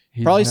middle.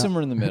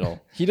 Somewhere in the middle.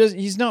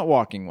 He's not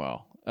walking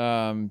well.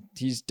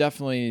 He's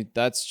definitely,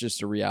 that's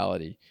just a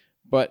reality.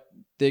 But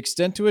the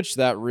extent to which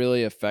that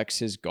really affects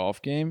his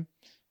golf game,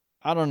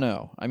 I don't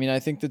know. I mean, I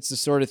think that's the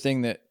sort of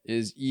thing that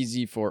is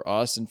easy for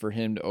us and for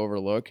him to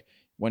overlook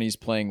when he's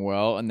playing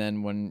well. And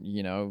then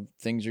when,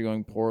 things are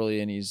going poorly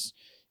and he's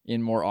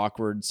in more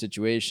awkward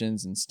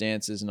situations and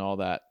stances and all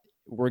that,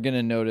 we're going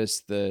to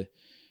notice the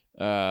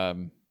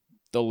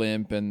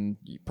limp and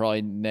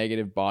probably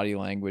negative body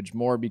language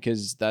more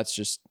because that's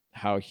just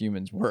how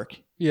humans work.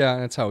 Yeah,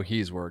 that's how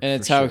he's worked. And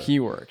it's how he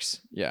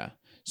works. Yeah.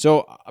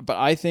 So, but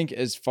I think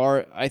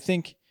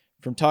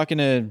from talking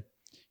to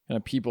kind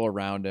of people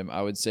around him,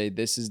 I would say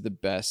this is the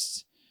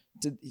best.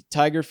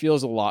 Tiger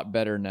feels a lot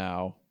better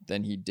now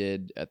than he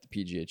did at the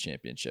PGA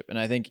Championship. And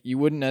I think you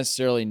wouldn't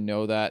necessarily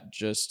know that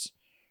just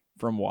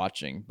from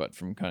watching, but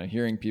from kind of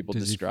hearing people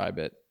describe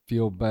it.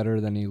 Feel better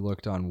than he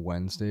looked on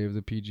Wednesday of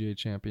the PGA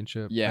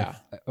Championship? Yeah.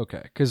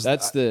 Okay. Because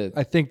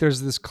I think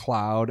there's this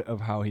cloud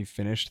of how he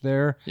finished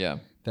there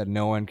that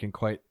no one can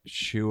quite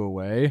shoo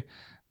away.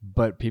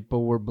 But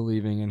people were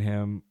believing in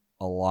him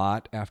a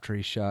lot after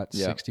he shot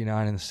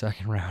 69 in the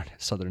second round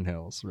at Southern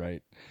Hills,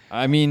 right?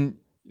 I mean,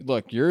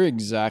 look, you're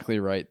exactly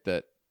right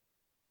that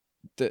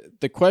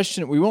the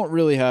question, we won't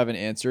really have an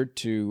answer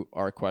to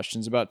our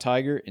questions about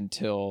Tiger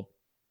until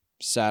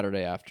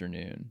Saturday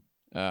afternoon.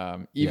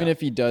 Even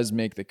if he does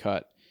make the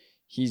cut,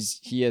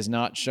 he has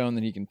not shown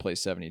that he can play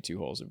 72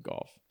 holes of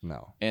golf.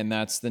 No. And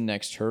that's the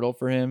next hurdle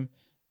for him.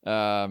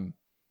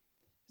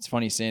 It's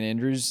funny, St.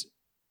 Andrews,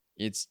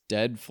 it's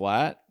dead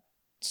flat,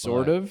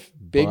 sort of.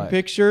 Big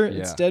picture,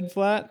 it's dead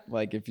flat.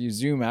 Like if you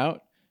zoom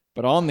out,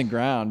 but on the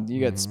ground,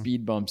 you got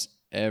speed bumps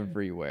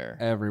everywhere.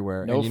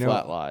 No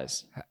flat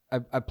lies.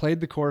 I played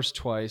the course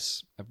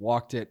twice. I've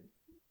walked it,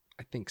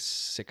 I think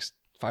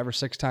 5 or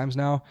 6 times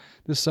now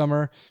this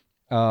summer.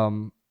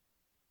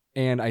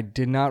 And I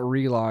did not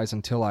realize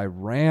until I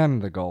ran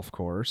the golf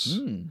course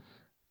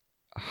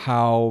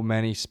how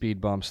many speed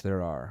bumps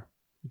there are.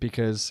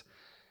 Because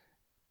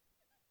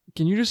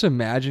can you just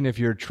imagine if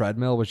your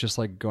treadmill was just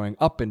like going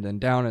up and then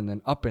down and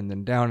then up and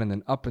then down and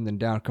then up and then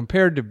down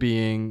compared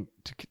to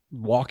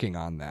walking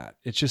on that?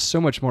 It's just so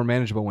much more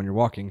manageable when you're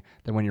walking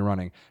than when you're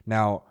running.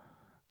 Now,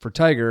 for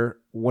Tiger,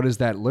 what does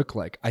that look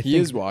like? He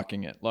is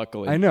walking it,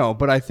 luckily. I know,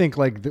 but I think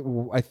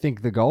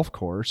the golf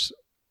course,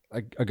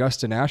 like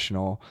Augusta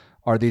National,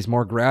 are these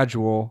more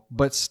gradual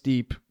but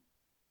steep.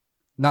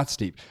 Not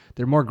steep.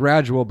 They're more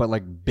gradual but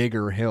like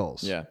bigger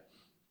hills. Yeah.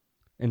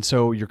 And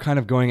so you're kind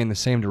of going in the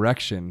same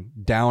direction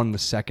down the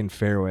second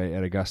fairway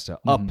at Augusta,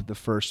 up the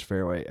first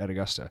fairway at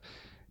Augusta.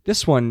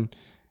 This one,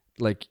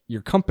 like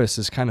your compass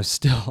is kind of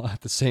still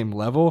at the same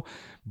level,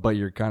 but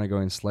you're kind of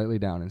going slightly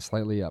down and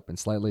slightly up and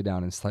slightly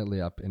down and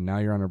slightly up. And now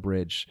you're on a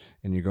bridge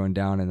and you're going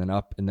down and then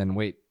up and then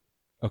wait.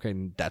 Okay,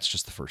 that's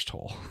just the first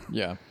hole.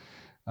 Yeah.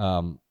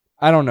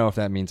 I don't know if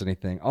that means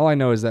anything. All I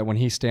know is that when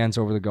he stands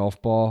over the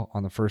golf ball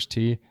on the first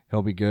tee,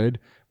 he'll be good.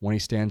 When he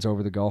stands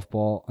over the golf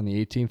ball on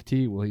the 18th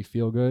tee, will he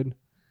feel good?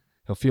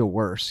 He'll feel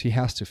worse. He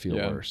has to feel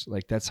worse.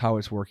 Like that's how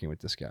it's working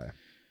with this guy.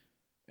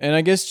 And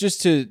I guess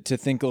just to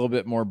think a little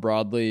bit more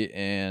broadly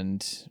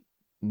and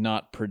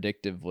not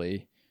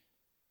predictively,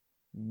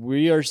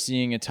 we are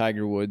seeing a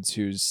Tiger Woods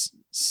who's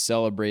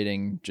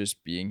celebrating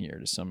just being here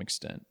to some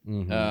extent.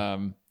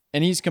 And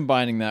he's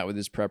combining that with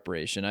his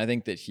preparation. I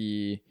think that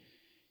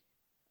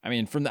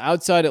from the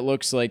outside, it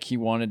looks like he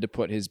wanted to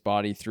put his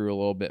body through a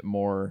little bit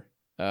more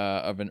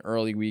of an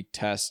early week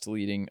test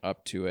leading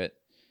up to it.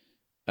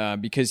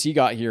 Because he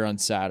got here on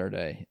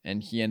Saturday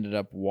and he ended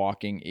up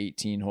walking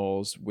 18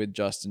 holes with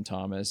Justin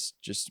Thomas,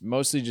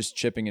 mostly just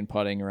chipping and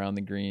putting around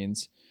the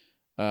greens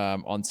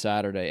on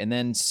Saturday. And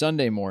then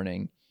Sunday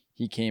morning,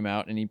 he came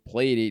out and he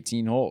played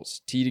 18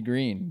 holes, tee to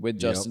green with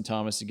Justin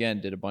Thomas again,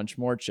 did a bunch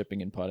more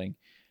chipping and putting.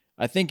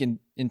 I think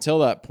until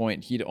that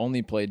point, he'd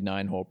only played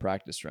 9-hole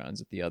practice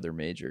rounds at the other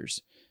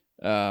majors.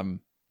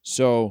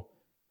 So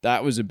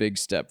that was a big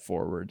step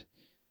forward.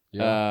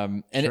 Yeah,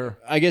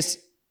 I guess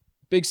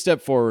big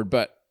step forward,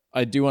 but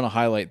I do want to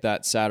highlight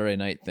that Saturday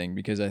night thing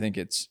because I think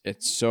it's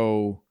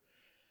so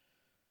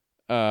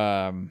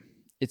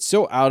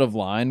out of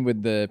line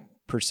with the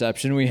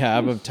perception we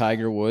have of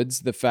Tiger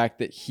Woods. The fact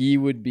that he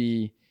would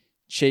be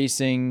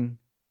chasing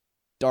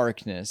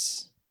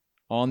darkness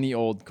on the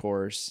old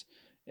course.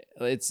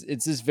 It's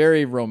this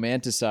very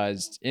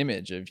romanticized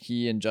image of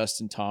he and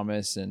Justin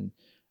Thomas and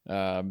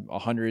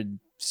 100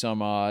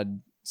 some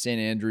odd St.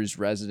 Andrews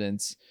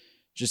residents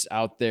just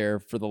out there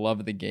for the love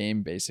of the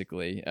game,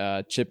 basically,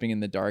 chipping in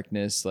the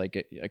darkness, like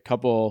a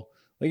couple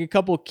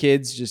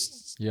kids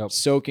just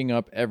soaking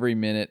up every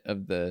minute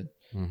of the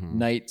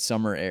night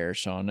summer air,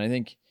 Sean. I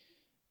think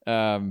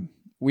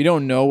we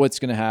don't know what's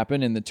going to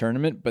happen in the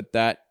tournament, but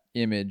that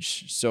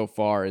image so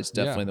far is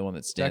definitely the one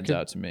that stands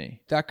out to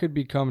me. That could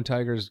become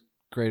Tiger's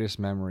greatest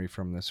memory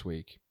from this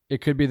week.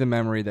 It could be the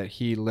memory that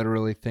he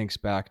literally thinks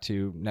back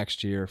to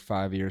next year,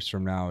 5 years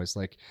from now, is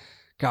like,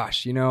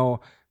 gosh,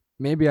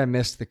 maybe I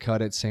missed the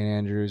cut at St.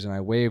 Andrews and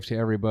I waved to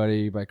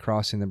everybody by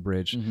crossing the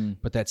bridge.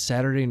 But that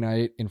Saturday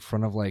night in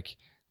front of like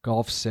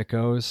golf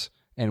sickos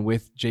and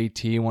with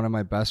JT, one of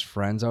my best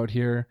friends out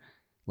here,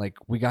 like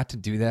we got to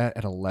do that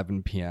at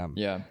 11 p.m.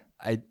 Yeah.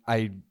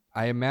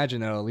 I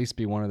imagine that'll at least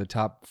be one of the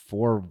top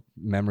 4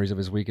 memories of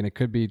his week, and it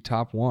could be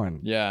top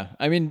 1. Yeah.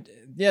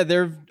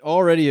 There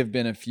already have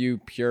been a few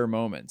pure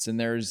moments, and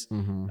there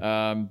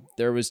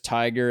was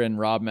Tiger and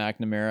Rob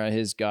McNamara,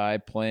 his guy,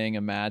 playing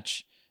a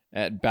match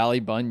at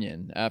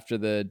Ballybunion after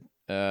the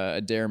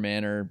Adair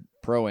Manor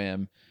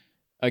Pro-Am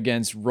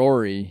against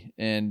Rory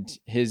and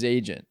his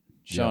agent,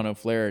 Sean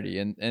O'Flaherty.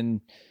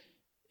 And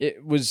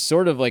it was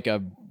sort of like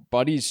a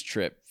buddies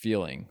trip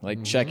feeling,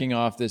 like checking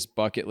off this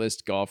bucket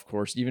list golf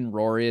course. Even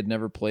Rory had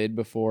never played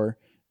before,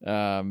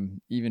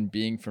 even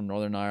being from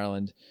Northern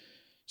Ireland.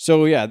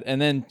 So yeah,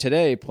 and then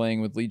today playing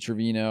with Lee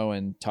Trevino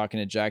and talking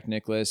to Jack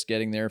Nicklaus,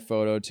 getting their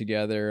photo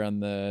together on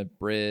the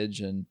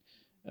bridge, and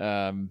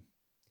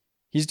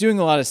he's doing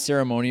a lot of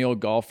ceremonial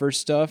golfer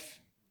stuff,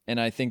 and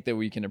I think that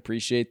we can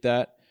appreciate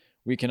that.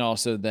 We can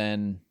also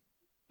then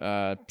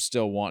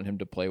still want him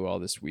to play well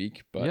this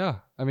week. But yeah,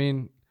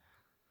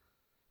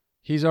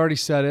 he's already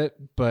said it,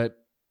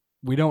 but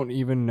we don't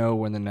even know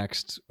when the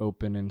next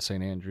Open in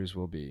St. Andrews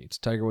will be. It's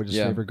Tiger Woods'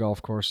 favorite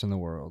golf course in the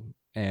world,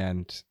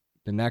 and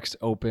the next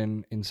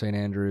Open in St.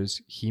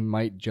 Andrews, he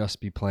might just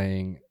be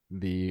playing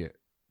the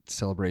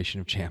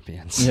Celebration of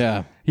Champions.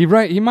 Yeah. He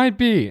might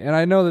be. And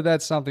I know that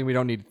that's something we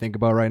don't need to think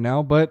about right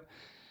now, but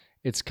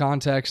it's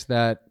context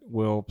that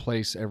will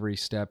place every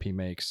step he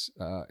makes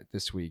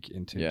this week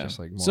into just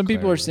like more Some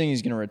people clarity. are saying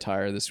he's going to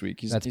retire this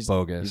week. That's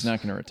bogus. He's not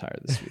going to retire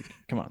this week.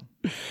 Come on.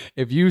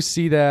 If you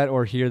see that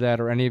or hear that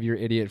or any of your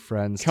idiot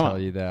friends Come tell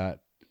on. you that,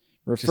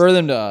 Refer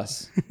them to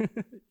us.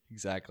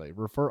 exactly.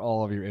 Refer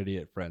all of your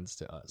idiot friends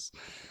to us.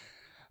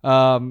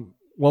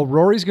 Well,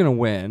 Rory's going to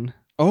win.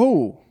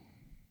 Oh.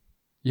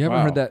 You haven't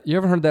Wow. heard that. You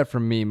haven't heard that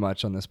from me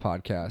much on this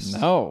podcast.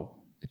 No.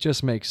 It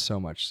just makes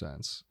so much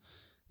sense.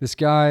 This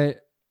guy,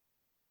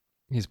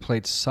 he's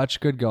played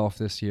such good golf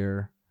this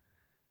year.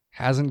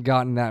 Hasn't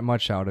gotten that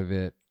much out of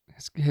it.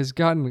 Has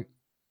gotten,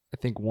 I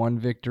think, one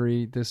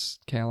victory this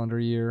calendar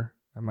year.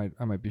 I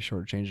might be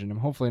shortchanging him.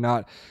 Hopefully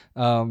not.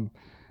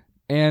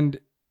 And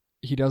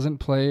he doesn't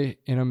play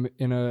in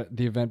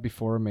the event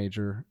before a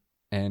major,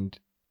 and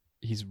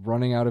he's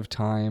running out of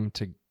time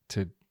to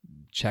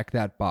check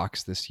that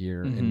box this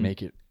year and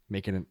make it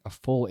a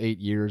full 8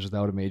 years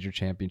without a major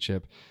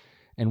championship.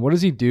 And what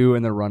does he do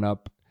in the run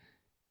up?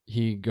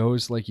 He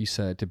goes, like you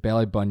said, to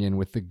Ballybunion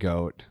with the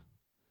goat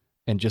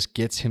and just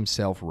gets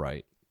himself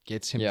right.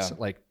 Gets him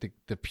like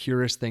the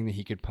purest thing that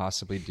he could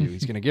possibly do.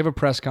 He's going to give a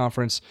press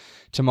conference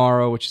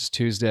tomorrow, which is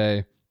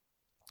Tuesday,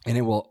 and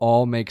it will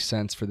all make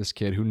sense for this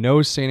kid who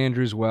knows St.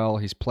 Andrews well.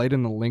 He's played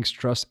in the Links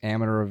Trust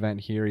amateur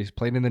event here. He's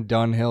played in the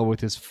Dunhill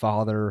with his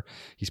father.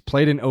 He's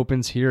played in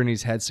Opens here, and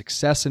he's had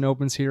success in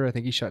Opens here. I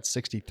think he shot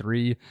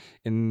 63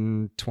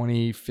 in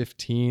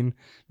 2015,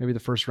 maybe the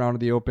first round of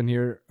the Open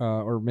here,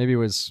 or maybe it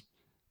was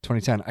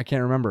 2010. I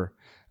can't remember.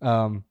 It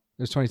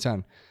was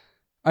 2010.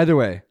 Either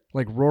way,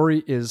 like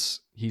Rory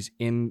he's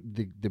in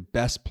the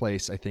best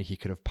place I think he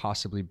could have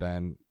possibly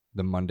been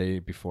the Monday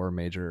before a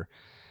major.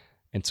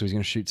 And so he's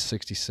going to shoot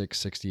 66,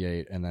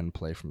 68, and then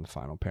play from the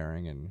final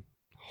pairing and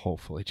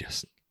hopefully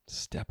just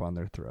step on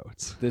their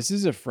throats. This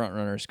is a front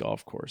runner's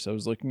golf course. I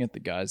was looking at the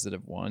guys that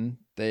have won.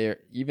 They are,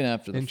 even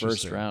after the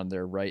first round,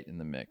 they're right in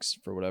the mix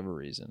for whatever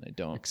reason.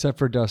 Except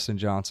for Dustin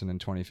Johnson in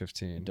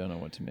 2015. I don't know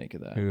what to make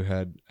of that. Who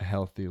had a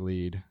healthy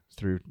lead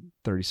through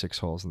 36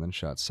 holes and then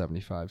shot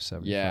 75,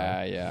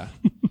 75. Yeah.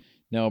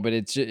 No,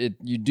 but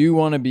you do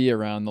want to be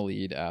around the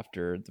lead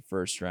after the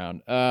first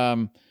round.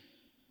 I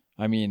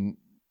mean,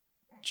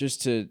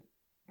 just to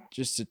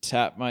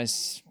pat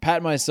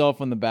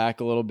myself on the back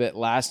a little bit.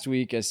 Last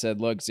week I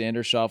said, look,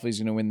 Xander Schauffele's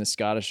going to win the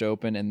Scottish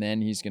Open and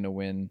then he's going to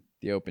win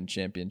the Open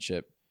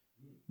Championship.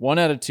 1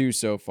 out of 2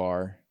 so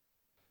far.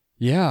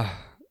 Yeah.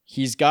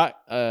 He's got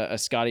a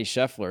Scotty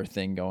Scheffler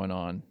thing going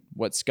on.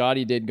 What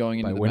Scotty did going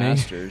into the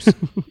Masters.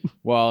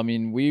 Well, I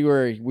mean, we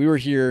were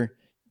here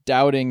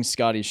doubting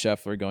Scotty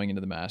Scheffler going into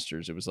the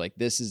Masters. It was like,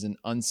 this is an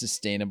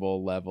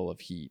unsustainable level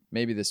of heat.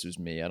 Maybe this was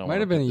me. I don't know.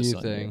 Might have been a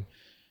you thing.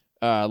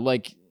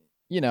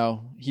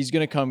 He's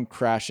going to come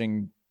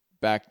crashing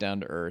back down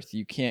to earth.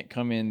 You can't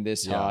come in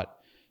this hot,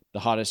 the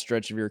hottest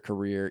stretch of your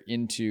career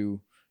into,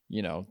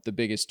 the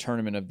biggest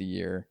tournament of the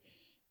year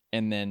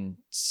and then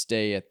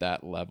stay at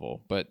that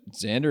level. But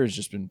Xander has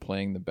just been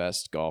playing the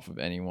best golf of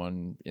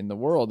anyone in the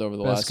world over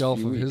the last few weeks.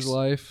 Best golf of his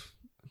life.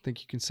 I think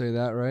you can say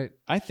that, right?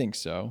 I think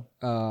so.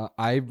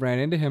 I ran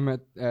into him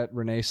at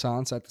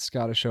Renaissance at the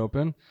Scottish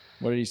Open.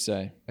 What did he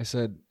say? I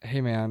said,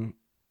 hey, man,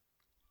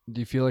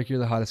 do you feel like you're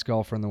the hottest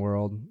golfer in the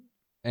world?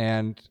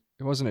 And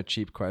it wasn't a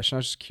cheap question. I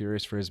was just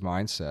curious for his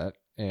mindset.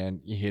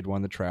 And he had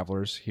won the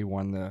Travelers. He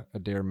won the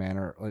Adair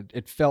Manor.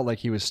 It felt like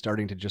he was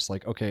starting to just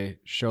like, okay,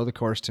 show the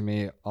course to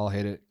me. I'll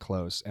hit it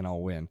close and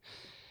I'll win.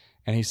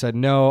 And he said,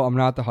 no, I'm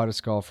not the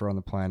hottest golfer on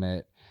the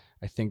planet.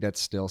 I think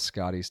that's still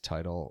Scotty's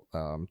title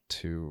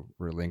to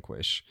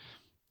relinquish.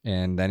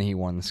 And then he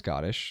won the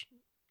Scottish.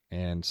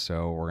 And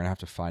so we're going to have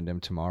to find him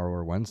tomorrow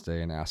or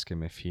Wednesday and ask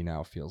him if he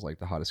now feels like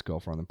the hottest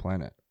golfer on the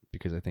planet,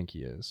 because I think he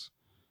is.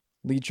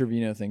 Lee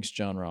Trevino thinks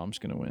John Rahm's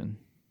going to win.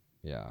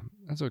 Yeah,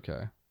 that's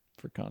okay.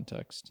 For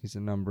context. He's the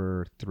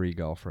number 3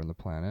 golfer on the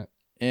planet.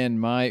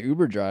 And my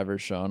Uber driver,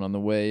 Sean, on the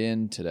way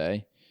in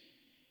today,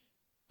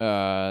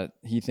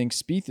 he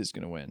thinks Spieth is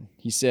going to win.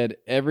 He said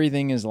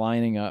everything is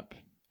lining up.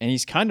 And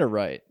he's kind of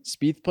right.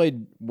 Spieth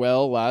played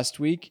well last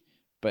week,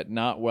 but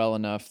not well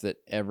enough that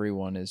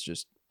everyone is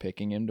just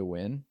picking him to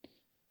win.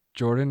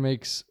 Jordan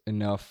makes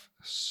enough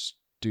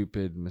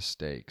stupid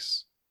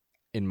mistakes,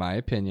 in my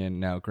opinion.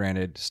 Now,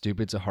 granted,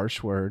 stupid's a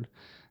harsh word,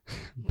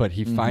 but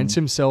he finds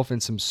himself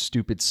in some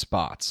stupid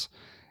spots.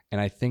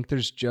 And I think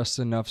there's just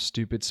enough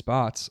stupid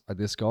spots at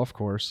this golf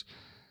course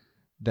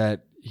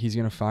that he's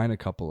going to find a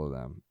couple of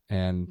them.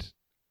 And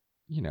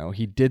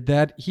he did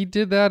that. He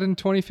did that in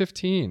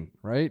 2015,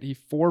 right? He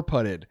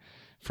 4-putted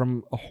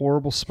from a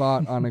horrible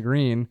spot on a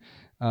green,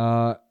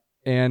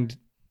 and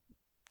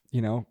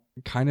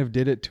kind of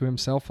did it to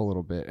himself a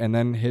little bit, and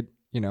then hit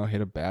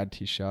a bad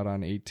tee shot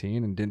on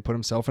 18 and didn't put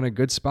himself in a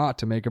good spot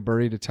to make a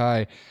birdie to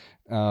tie.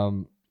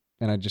 And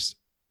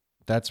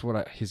that's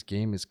what his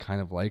game is kind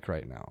of like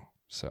right now.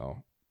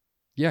 So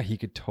yeah, he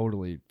could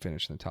totally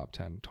finish in the top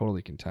 10,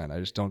 totally contend. I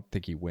just don't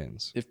think he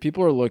wins. If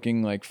people are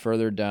looking like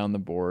further down the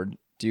board,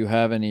 do you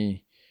have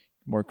any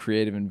more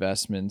creative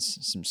investments,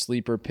 some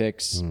sleeper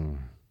picks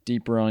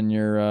deeper on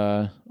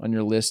your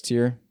list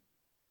here?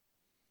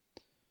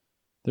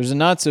 There's a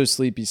not so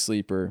sleepy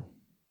sleeper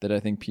that I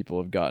think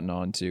people have gotten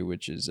onto,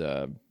 which is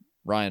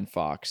Ryan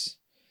Fox,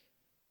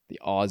 the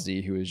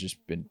Aussie who has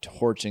just been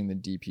torching the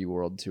DP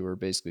World Tour,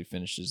 basically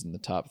finishes in the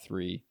top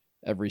 3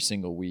 every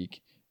single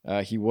week.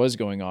 He was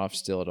going off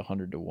still at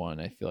 100-1.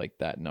 I feel like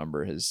that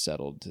number has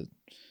settled to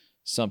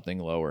something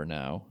lower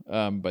now.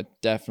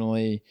 But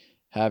definitely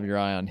have your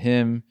eye on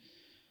him.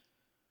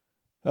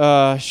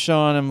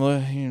 Sean,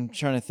 I'm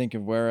trying to think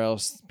of where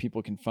else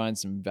people can find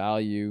some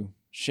value.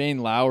 Shane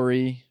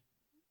Lowry,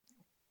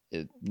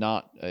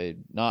 not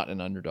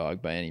an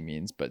underdog by any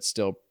means, but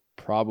still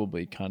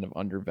probably kind of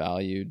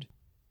undervalued.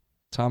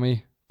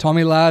 Tommy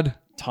Ladd.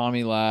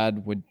 Tommy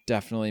Ladd would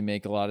definitely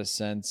make a lot of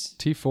sense.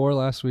 T4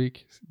 last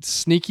week.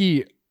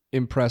 Sneaky,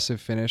 impressive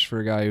finish for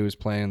a guy who was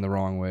playing the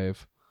wrong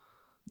wave.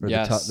 Or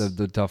Yes.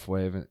 the tough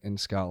wave in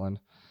Scotland.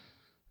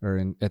 Or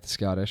at the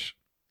Scottish.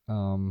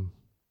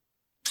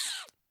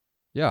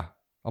 Yeah.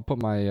 I'll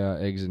put my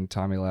eggs in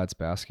Tommy Ladd's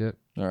basket.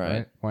 All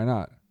right. Why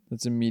not?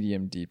 That's a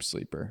medium deep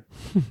sleeper.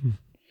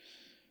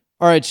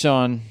 All right,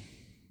 Sean.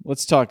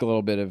 Let's talk a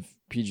little bit of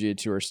PGA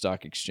Tour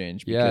Stock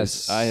Exchange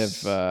because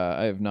Yes.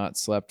 I have not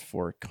slept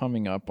for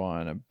coming up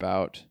on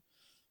about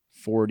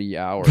 40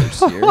 hours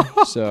here.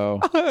 So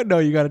No,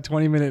 you got a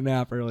 20-minute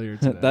nap earlier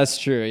today. that's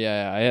true.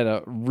 Yeah, I had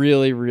a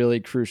really, really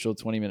crucial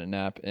 20-minute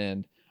nap,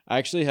 and I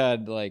actually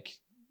had like,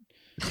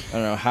 I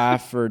don't know,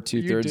 half or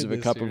 2/3 did of a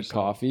this cup to of yourself.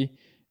 coffee,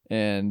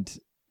 and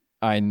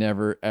I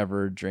never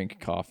ever drink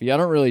coffee. I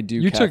don't really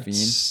do caffeine.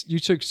 You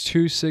took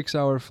 2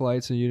 6-hour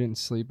flights and you didn't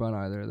sleep on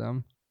either of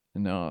them.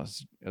 No,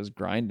 I was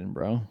grinding,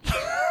 bro.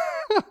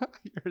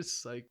 You're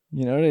psych.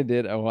 You know what I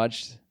did? I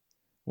watched.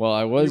 Well,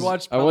 I was You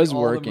watched I probably was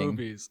all the working.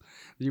 movies.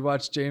 You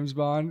watched James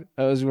Bond.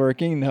 I was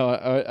working. No,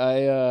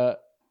 I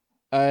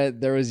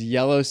there was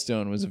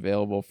Yellowstone was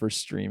available for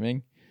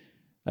streaming.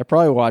 I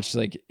probably watched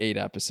like 8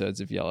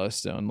 episodes of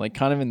Yellowstone, like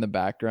kind of in the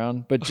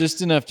background, but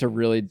just enough to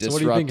really So disrupt what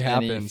do you think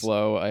any happens?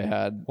 flow I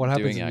had What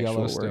happens doing in actual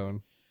Yellowstone?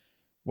 work.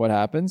 What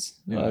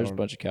happens? Yeah, Well, I there's a don't-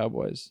 bunch of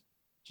cowboys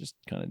just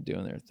kind of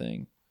doing their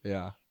thing.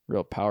 Yeah.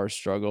 Real power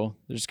struggle.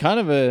 There's kind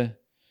of a,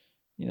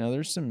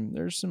 there's some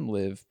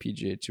live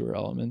PGA Tour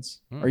elements.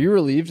 Hmm. Are you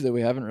relieved that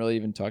we haven't really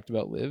even talked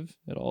about live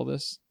at all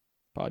this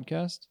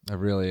podcast? I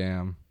really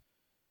am.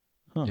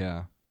 Huh.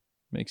 Yeah.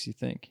 Makes you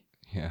think.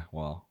 Yeah.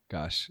 Well,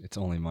 gosh, it's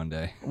only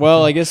Monday.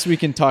 Well, I guess we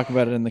can talk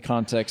about it in the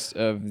context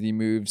of the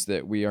moves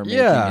that we are making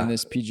Yeah. in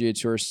this PGA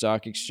Tour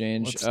Stock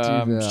Exchange. Let's do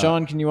that.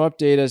 Sean, can you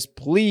update us,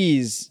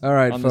 please, All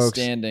right, on folks. the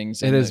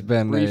standings It and has the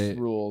been brief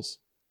rules?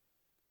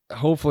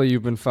 Hopefully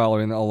you've been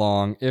following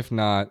along. If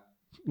not,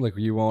 like,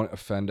 you won't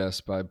offend us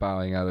by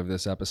bowing out of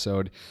this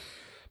episode.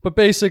 But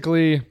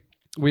basically,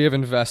 we have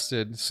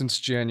invested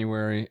since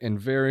January in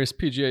various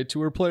PGA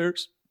Tour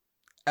players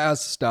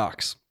as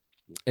stocks.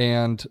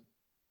 And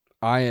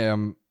I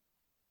am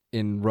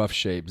in rough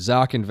shape.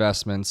 Zoc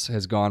Investments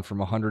has gone from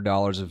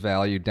 $100 of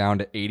value down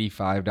to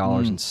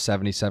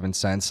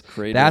 $85.77.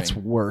 Cratering. That's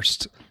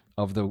worst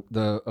of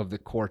the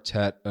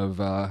quartet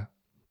of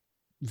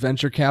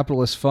venture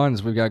capitalist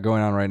funds we've got going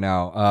on right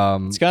now.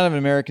 It's kind of an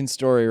American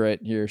story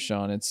right here,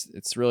 Sean.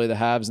 It's really the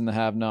haves and the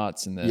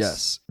have-nots in this.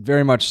 Yes,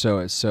 very much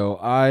so. So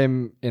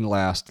I'm in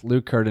last.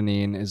 Luke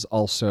Cardinine is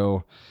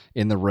also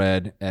in the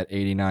red at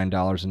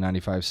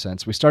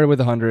 $89.95. We started with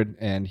 100,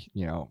 and he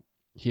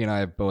and I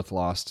have both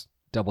lost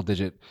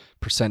double-digit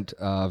percent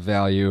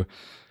value.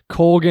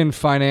 Colgan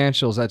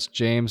Financials, that's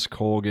James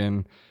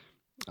Colgan,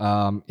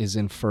 is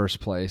in first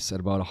place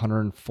at about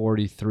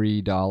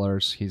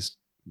 $143. He's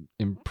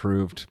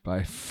improved by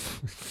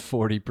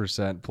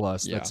 40%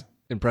 plus. Yeah. That's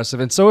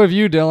impressive. And so have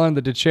you, Dylan.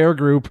 The DeChair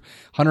Group,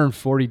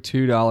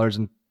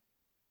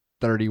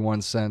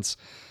 $142.31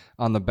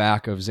 on the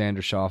back of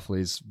Xander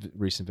Schauffele's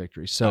recent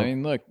victory. So I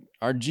mean, look,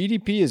 our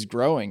GDP is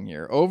growing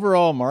here.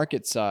 Overall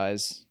market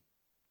size,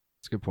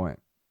 that's a good point.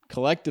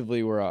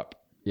 collectively, we're up.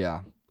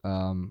 Yeah.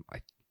 I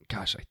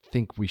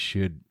think we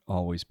should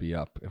always be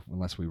up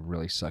unless we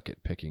really suck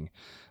at picking.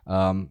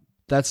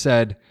 That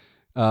said,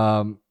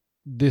 the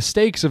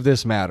stakes of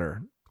this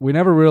matter. We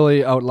never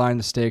really outlined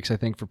the stakes, I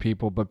think, for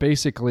people, but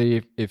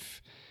basically,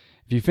 if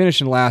you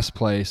finish in last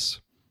place,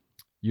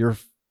 you're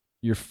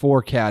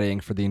forecaddying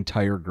for the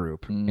entire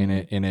group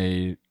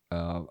in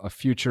a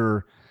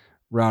future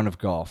round of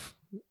golf.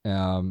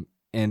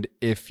 And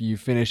if you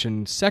finish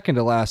in second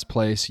to last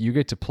place, you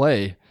get to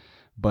play,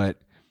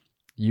 but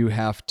you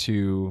have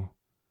to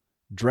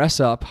dress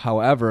up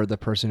however the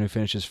person who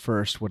finishes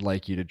first would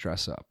like you to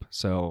dress up.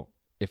 So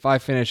if I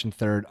finish in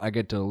third, I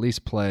get to at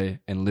least play,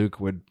 and Luke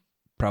would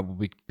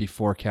probably be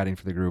forecaddying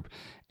for the group,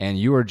 and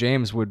you or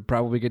James would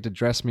probably get to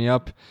dress me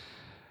up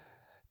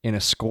in a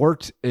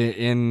skort,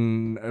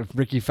 in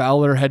Ricky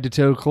Fowler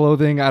head-to-toe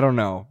clothing. I don't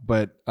know,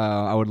 but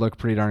I would look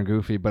pretty darn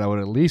goofy, but I would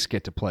at least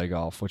get to play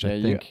golf, which I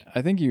think...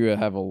 I think you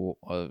have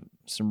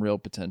some real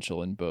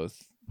potential in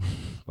both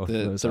Both of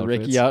those the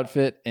Ricky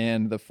outfits. outfit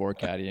and the 4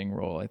 caddying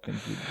role. I think.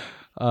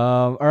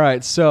 All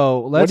right, so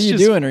What are you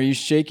doing? Are you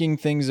shaking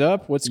things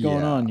up? What's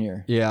going on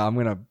here? Yeah,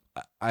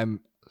 I'm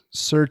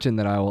certain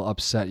that I will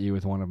upset you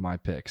with one of my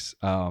picks.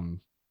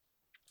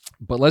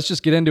 But let's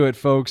just get into it,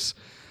 folks.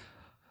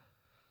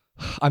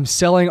 I'm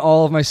selling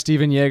all of my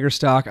Steven Yeager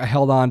stock. I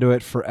held on to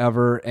it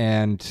forever,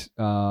 and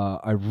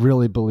I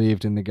really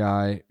believed in the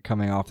guy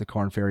coming off the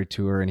Korn Ferry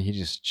Tour, and he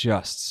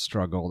just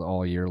struggled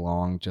all year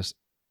long. Just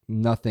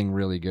nothing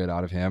really good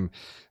out of him.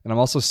 And I'm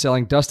also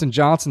selling Dustin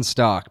Johnson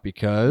stock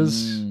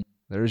because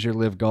there's your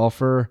live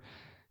golfer.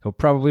 He'll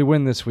probably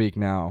win this week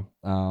now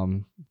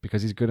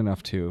because he's good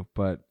enough to,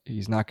 but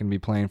he's not going to be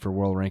playing for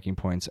world ranking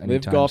points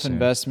anytime Live Golf soon.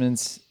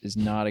 Investments is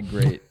not a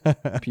great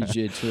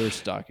PGA Tour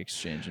stock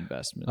exchange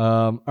investment.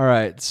 All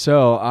right,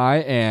 so I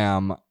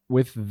am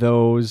with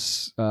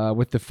those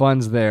with the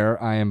funds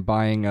there. I am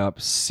buying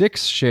up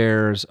 6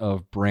 shares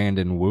of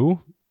Brandon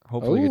Wu.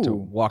 Hopefully, get to Ooh.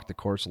 walk the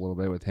course a little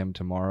bit with him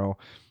tomorrow.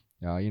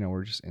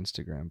 We're just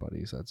Instagram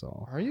buddies. That's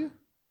all. Are you?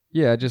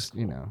 Yeah, just a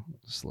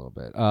little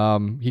bit.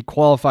 He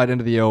qualified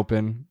into the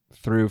Open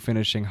through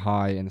finishing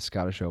high in the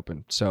Scottish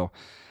Open. So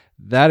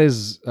that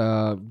is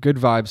good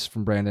vibes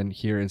from Brandon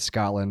here in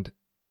Scotland.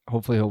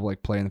 Hopefully he'll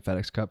play in the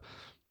FedEx Cup.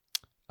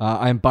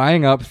 I'm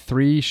buying up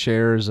 3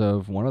 shares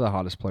of one of the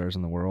hottest players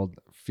in the world.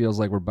 Feels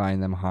like we're buying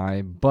them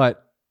high,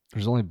 but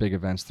there's only big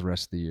events the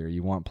rest of the year.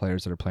 You want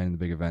players that are playing in the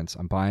big events.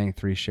 I'm buying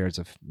 3 shares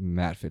of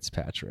Matt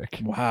Fitzpatrick.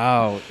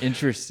 Wow,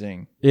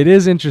 interesting. It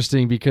is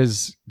interesting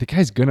because the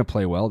guy's going to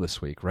play well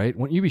this week, right?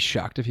 Wouldn't you be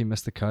shocked if he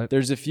missed the cut?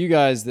 There's a few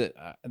guys that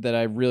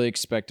I really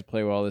expect to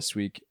play well this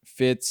week.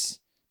 Fitz,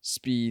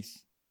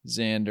 Spieth,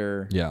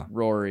 Xander, Yeah.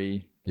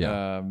 Rory,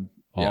 Yeah.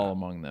 all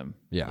among them.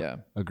 Yeah.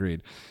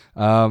 Agreed.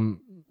 And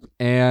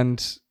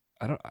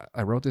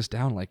I wrote this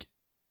down,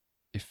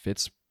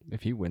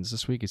 if he wins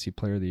this week, is he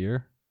player of the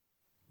year?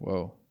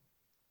 Whoa.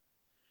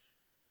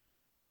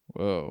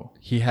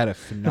 He had a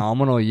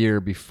phenomenal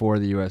year before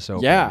the US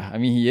Open. Yeah, I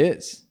mean, he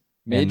is.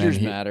 Majors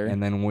matter.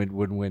 And then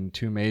would win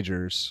 2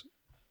 majors.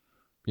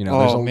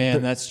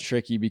 That's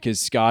tricky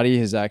because Scotty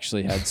has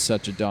actually had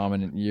such a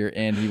dominant year,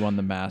 and he won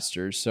the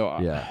Masters. So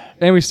yeah,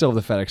 and we still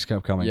have the FedEx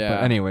Cup coming. Yeah.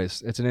 But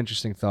anyways, it's an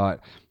interesting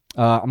thought.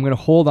 I'm going to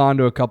hold on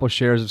to a couple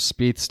shares of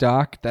Spieth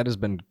stock. That has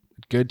been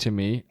good to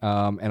me,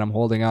 and I'm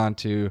holding on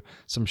to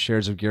some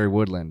shares of Gary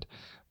Woodland.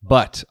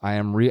 But I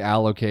am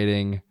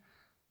reallocating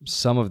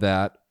some of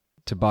that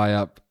to buy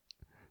up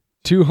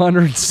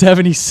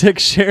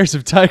 276 shares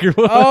of Tiger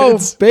Woods. Oh,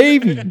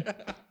 baby.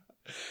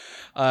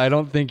 I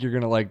don't think you're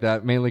going to like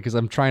that, mainly because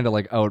I'm trying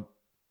to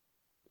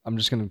I'm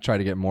just going to try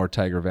to get more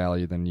Tiger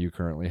value than you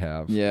currently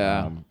have.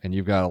 Yeah. And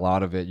you've got a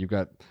lot of it.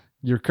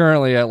 You're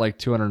currently at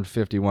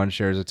 251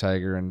 shares of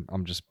Tiger, and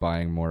I'm just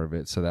buying more of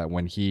it so that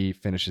when he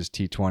finishes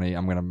T20,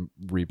 I'm going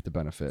to reap the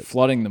benefit.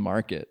 Flooding the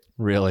market.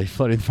 Really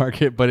flooding the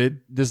market, but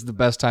this is the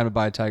best time to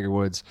buy Tiger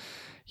Woods.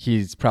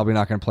 He's probably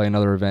not going to play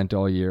another event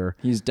all year.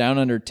 He's down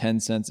under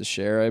 10 cents a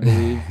share, I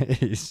believe.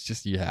 It's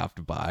just you have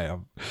to buy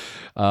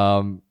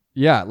him.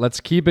 Let's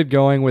keep it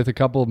going with a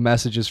couple of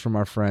messages from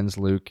our friends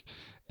Luke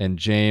and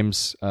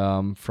James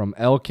from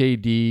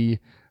LKD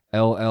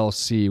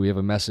LLC. We have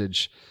a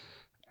message.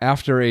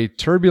 After a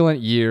turbulent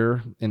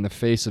year in the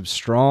face of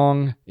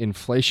strong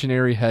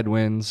inflationary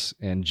headwinds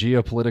and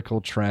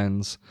geopolitical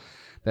trends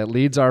that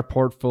leads our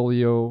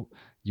portfolio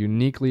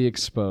uniquely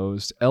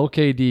exposed,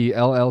 LKD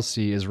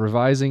LLC is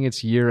revising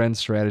its year-end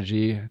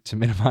strategy to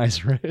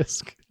minimize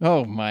risk.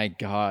 Oh my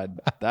God.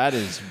 That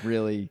is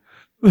really...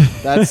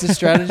 That's the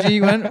strategy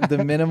you went?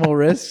 The minimal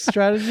risk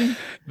strategy?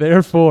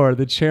 Therefore,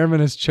 the chairman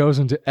has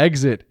chosen to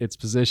exit its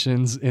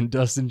positions in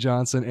Dustin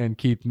Johnson and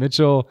Keith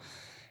Mitchell,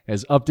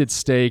 has upped its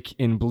stake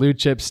in blue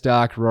chip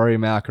stock Rory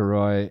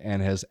McIlroy,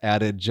 and has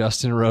added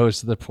Justin Rose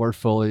to the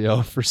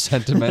portfolio for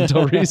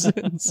sentimental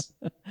reasons.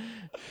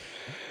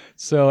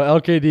 So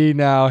LKD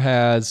now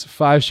has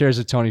 5 shares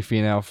of Tony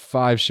Finau,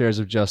 5 shares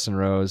of Justin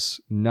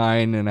Rose,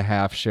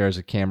 9.5 shares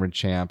of Cameron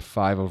Champ,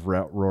 5 of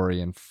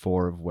Rory, and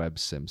 4 of Webb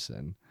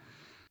Simpson.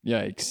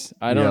 Yikes.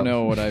 I don't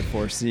know what I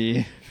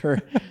foresee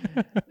for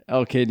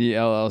LKD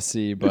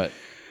LLC, but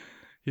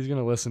he's going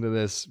to listen to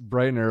this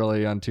bright and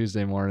early on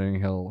Tuesday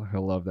morning. He'll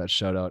love that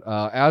shout out.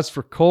 As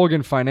for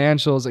Colgan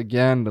Financials,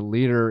 again, the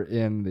leader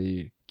in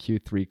the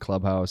Q3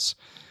 clubhouse,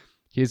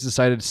 he's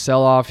decided to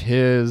sell off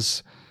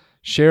his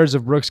shares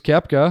of Brooks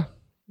Koepka,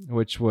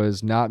 which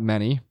was not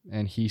many.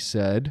 And he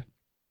said,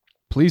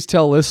 please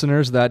tell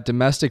listeners that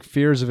domestic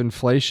fears of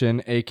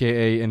inflation,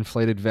 aka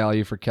inflated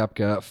value for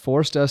Koepka,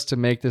 forced us to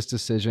make this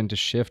decision to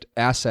shift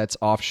assets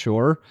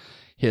offshore.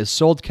 He has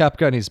sold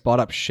Koepka and he's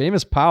bought up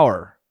Seamus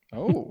Power.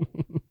 Oh.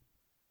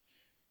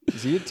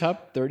 Is he a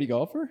top 30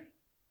 golfer?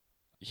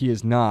 He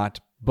is not,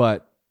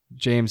 but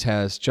James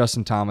has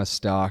Justin Thomas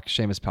stock,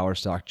 Seamus Power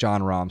stock,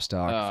 John Rahm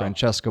stock,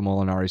 Francesco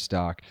Molinari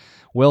stock,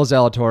 Will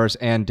Zalatoris,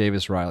 and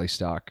Davis Riley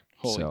stock.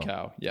 Holy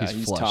cow. Yeah,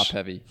 he's top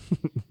heavy.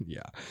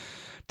 Yeah.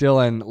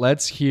 Dylan,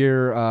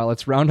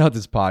 let's round out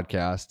this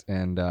podcast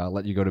and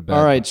let you go to bed.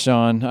 All right,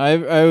 Sean.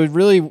 I would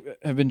really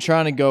have been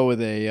trying to go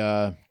with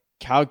a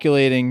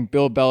calculating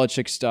Bill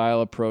Belichick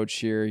style approach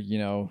here.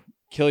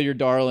 Kill your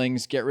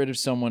darlings, get rid of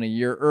someone a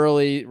year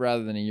early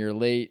rather than a year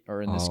late,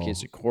 or in this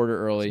case, a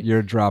quarter early.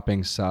 You're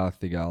dropping South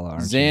Theegala,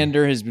 aren't you?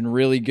 Xander has been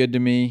really good to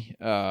me.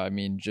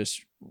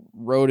 Just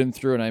rode him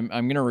through, and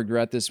I'm going to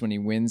regret this when he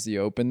wins the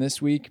Open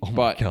this week. Oh, my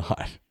but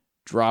God.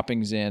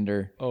 dropping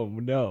Xander. Oh,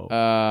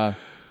 no.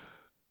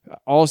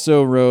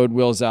 Also rode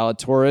Will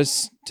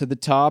Zalatoris to the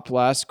top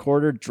last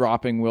quarter,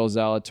 dropping Will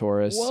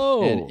Zalatoris.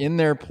 Whoa. And in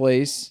their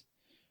place,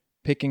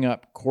 picking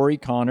up Corey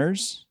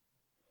Connors,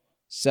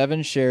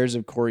 7 shares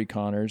of Corey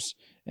Connors,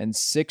 and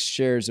 6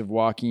 shares of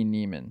Joaquin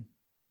Niemann.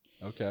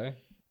 Okay.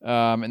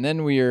 And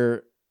then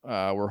we're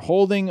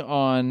holding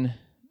on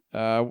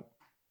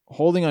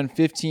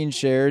 15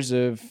 shares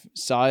of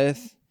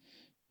Scythe,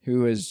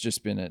 who has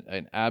just been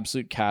an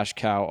absolute cash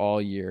cow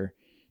all year.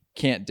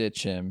 Can't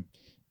ditch him.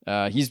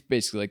 He's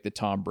basically like the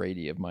Tom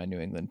Brady of my New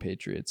England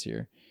Patriots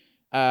here.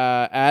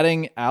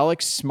 Adding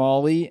Alex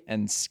Smalley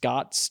and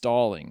Scott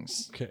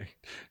Stallings. Okay.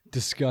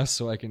 Discuss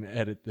so I can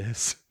edit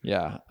this.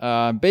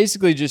 Yeah.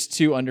 Basically just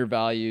 2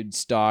 undervalued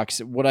stocks.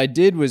 What I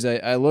did was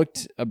I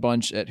looked a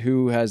bunch at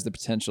who has the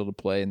potential to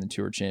play in the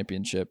Tour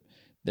Championship.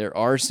 There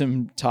are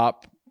some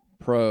top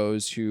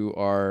pros who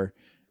are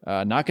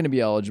not going to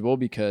be eligible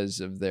because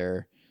of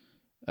their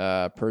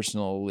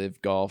personal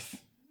live golf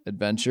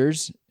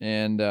adventures.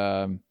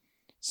 And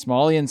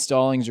Smalley and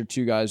Stallings are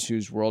 2 guys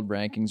whose world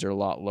rankings are a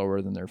lot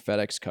lower than their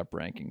FedEx Cup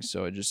rankings.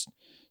 So I just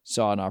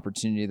saw an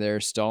opportunity there.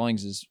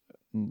 Stallings has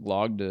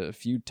logged a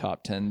few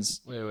top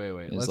 10s.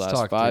 Wait. in his Let's last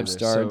talk 5 through this.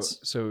 starts.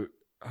 So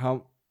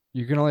how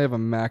you can only have a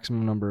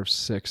maximum number of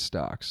 6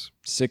 stocks.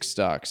 6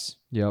 stocks.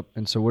 Yep.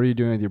 And so what are you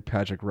doing with your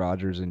Patrick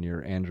Rogers and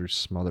your Andrew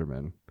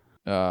Smotherman?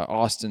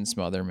 Austin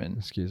Smotherman.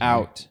 Excuse me.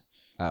 Out.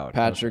 Okay.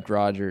 Patrick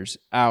Rogers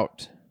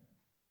out.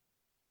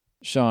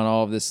 Sean,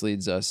 all of this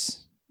leads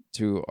us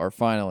to our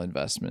final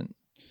investment,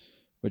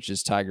 which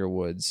is Tiger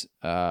Woods.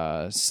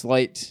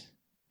 Slight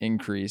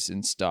increase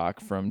in stock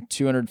from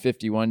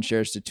 251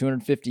 shares to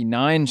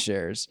 259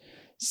 shares.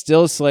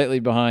 Still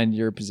slightly behind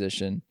your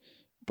position,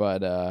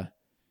 but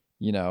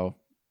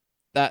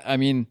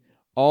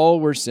all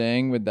we're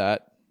saying with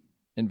that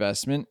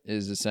investment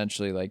is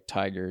essentially like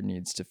Tiger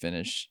needs to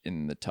finish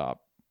in the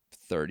top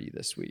 30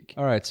 this week.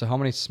 All right. So how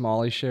many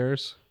Smalley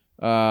shares?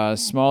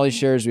 Smalley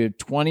shares. We have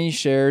 20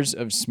 shares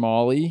of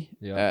Smalley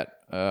Yep. at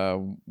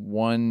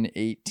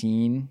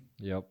 118,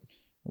 Yep.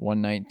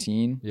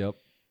 119. Yep.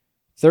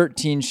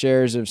 13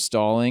 shares of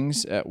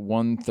Stallings at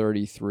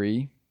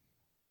 133.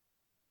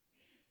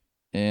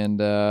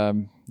 And I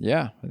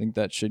think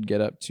that should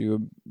get up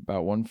to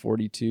about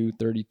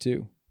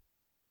 142.32.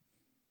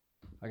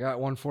 I got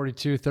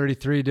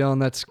 142.33, Dylan.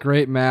 That's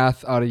great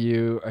math out of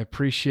you. I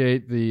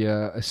appreciate the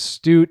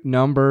astute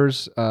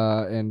numbers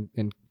and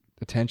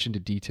attention to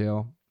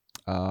detail.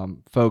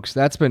 Folks,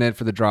 that's been it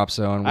for the Drop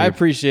Zone. I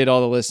appreciate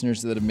all the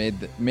listeners that have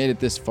made it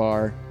this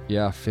far.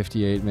 Yeah,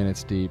 58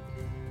 minutes deep.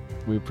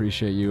 We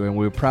appreciate you, and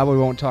we probably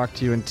won't talk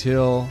to you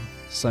until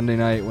Sunday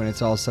night when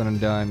it's all said and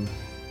done.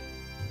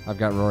 I've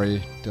got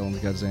Rory, Dylan's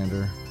got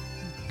Xander.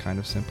 Kind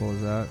of simple as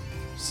that.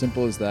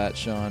 Simple as that,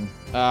 Sean.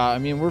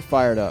 We're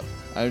fired up.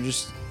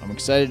 I'm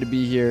excited to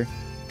be here.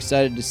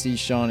 Excited to see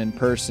Sean in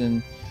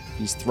person.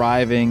 He's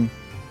thriving.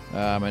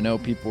 I know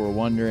people were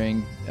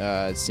wondering.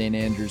 St.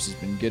 Andrews has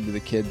been good to the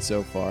kids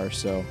so far.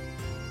 So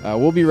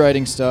we'll be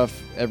writing stuff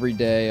every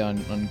day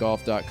on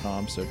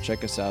golf.com. So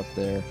check us out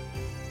there.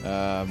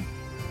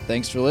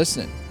 Thanks for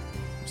listening.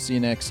 See you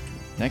next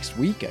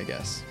week, I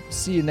guess.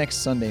 See you next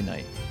Sunday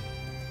night.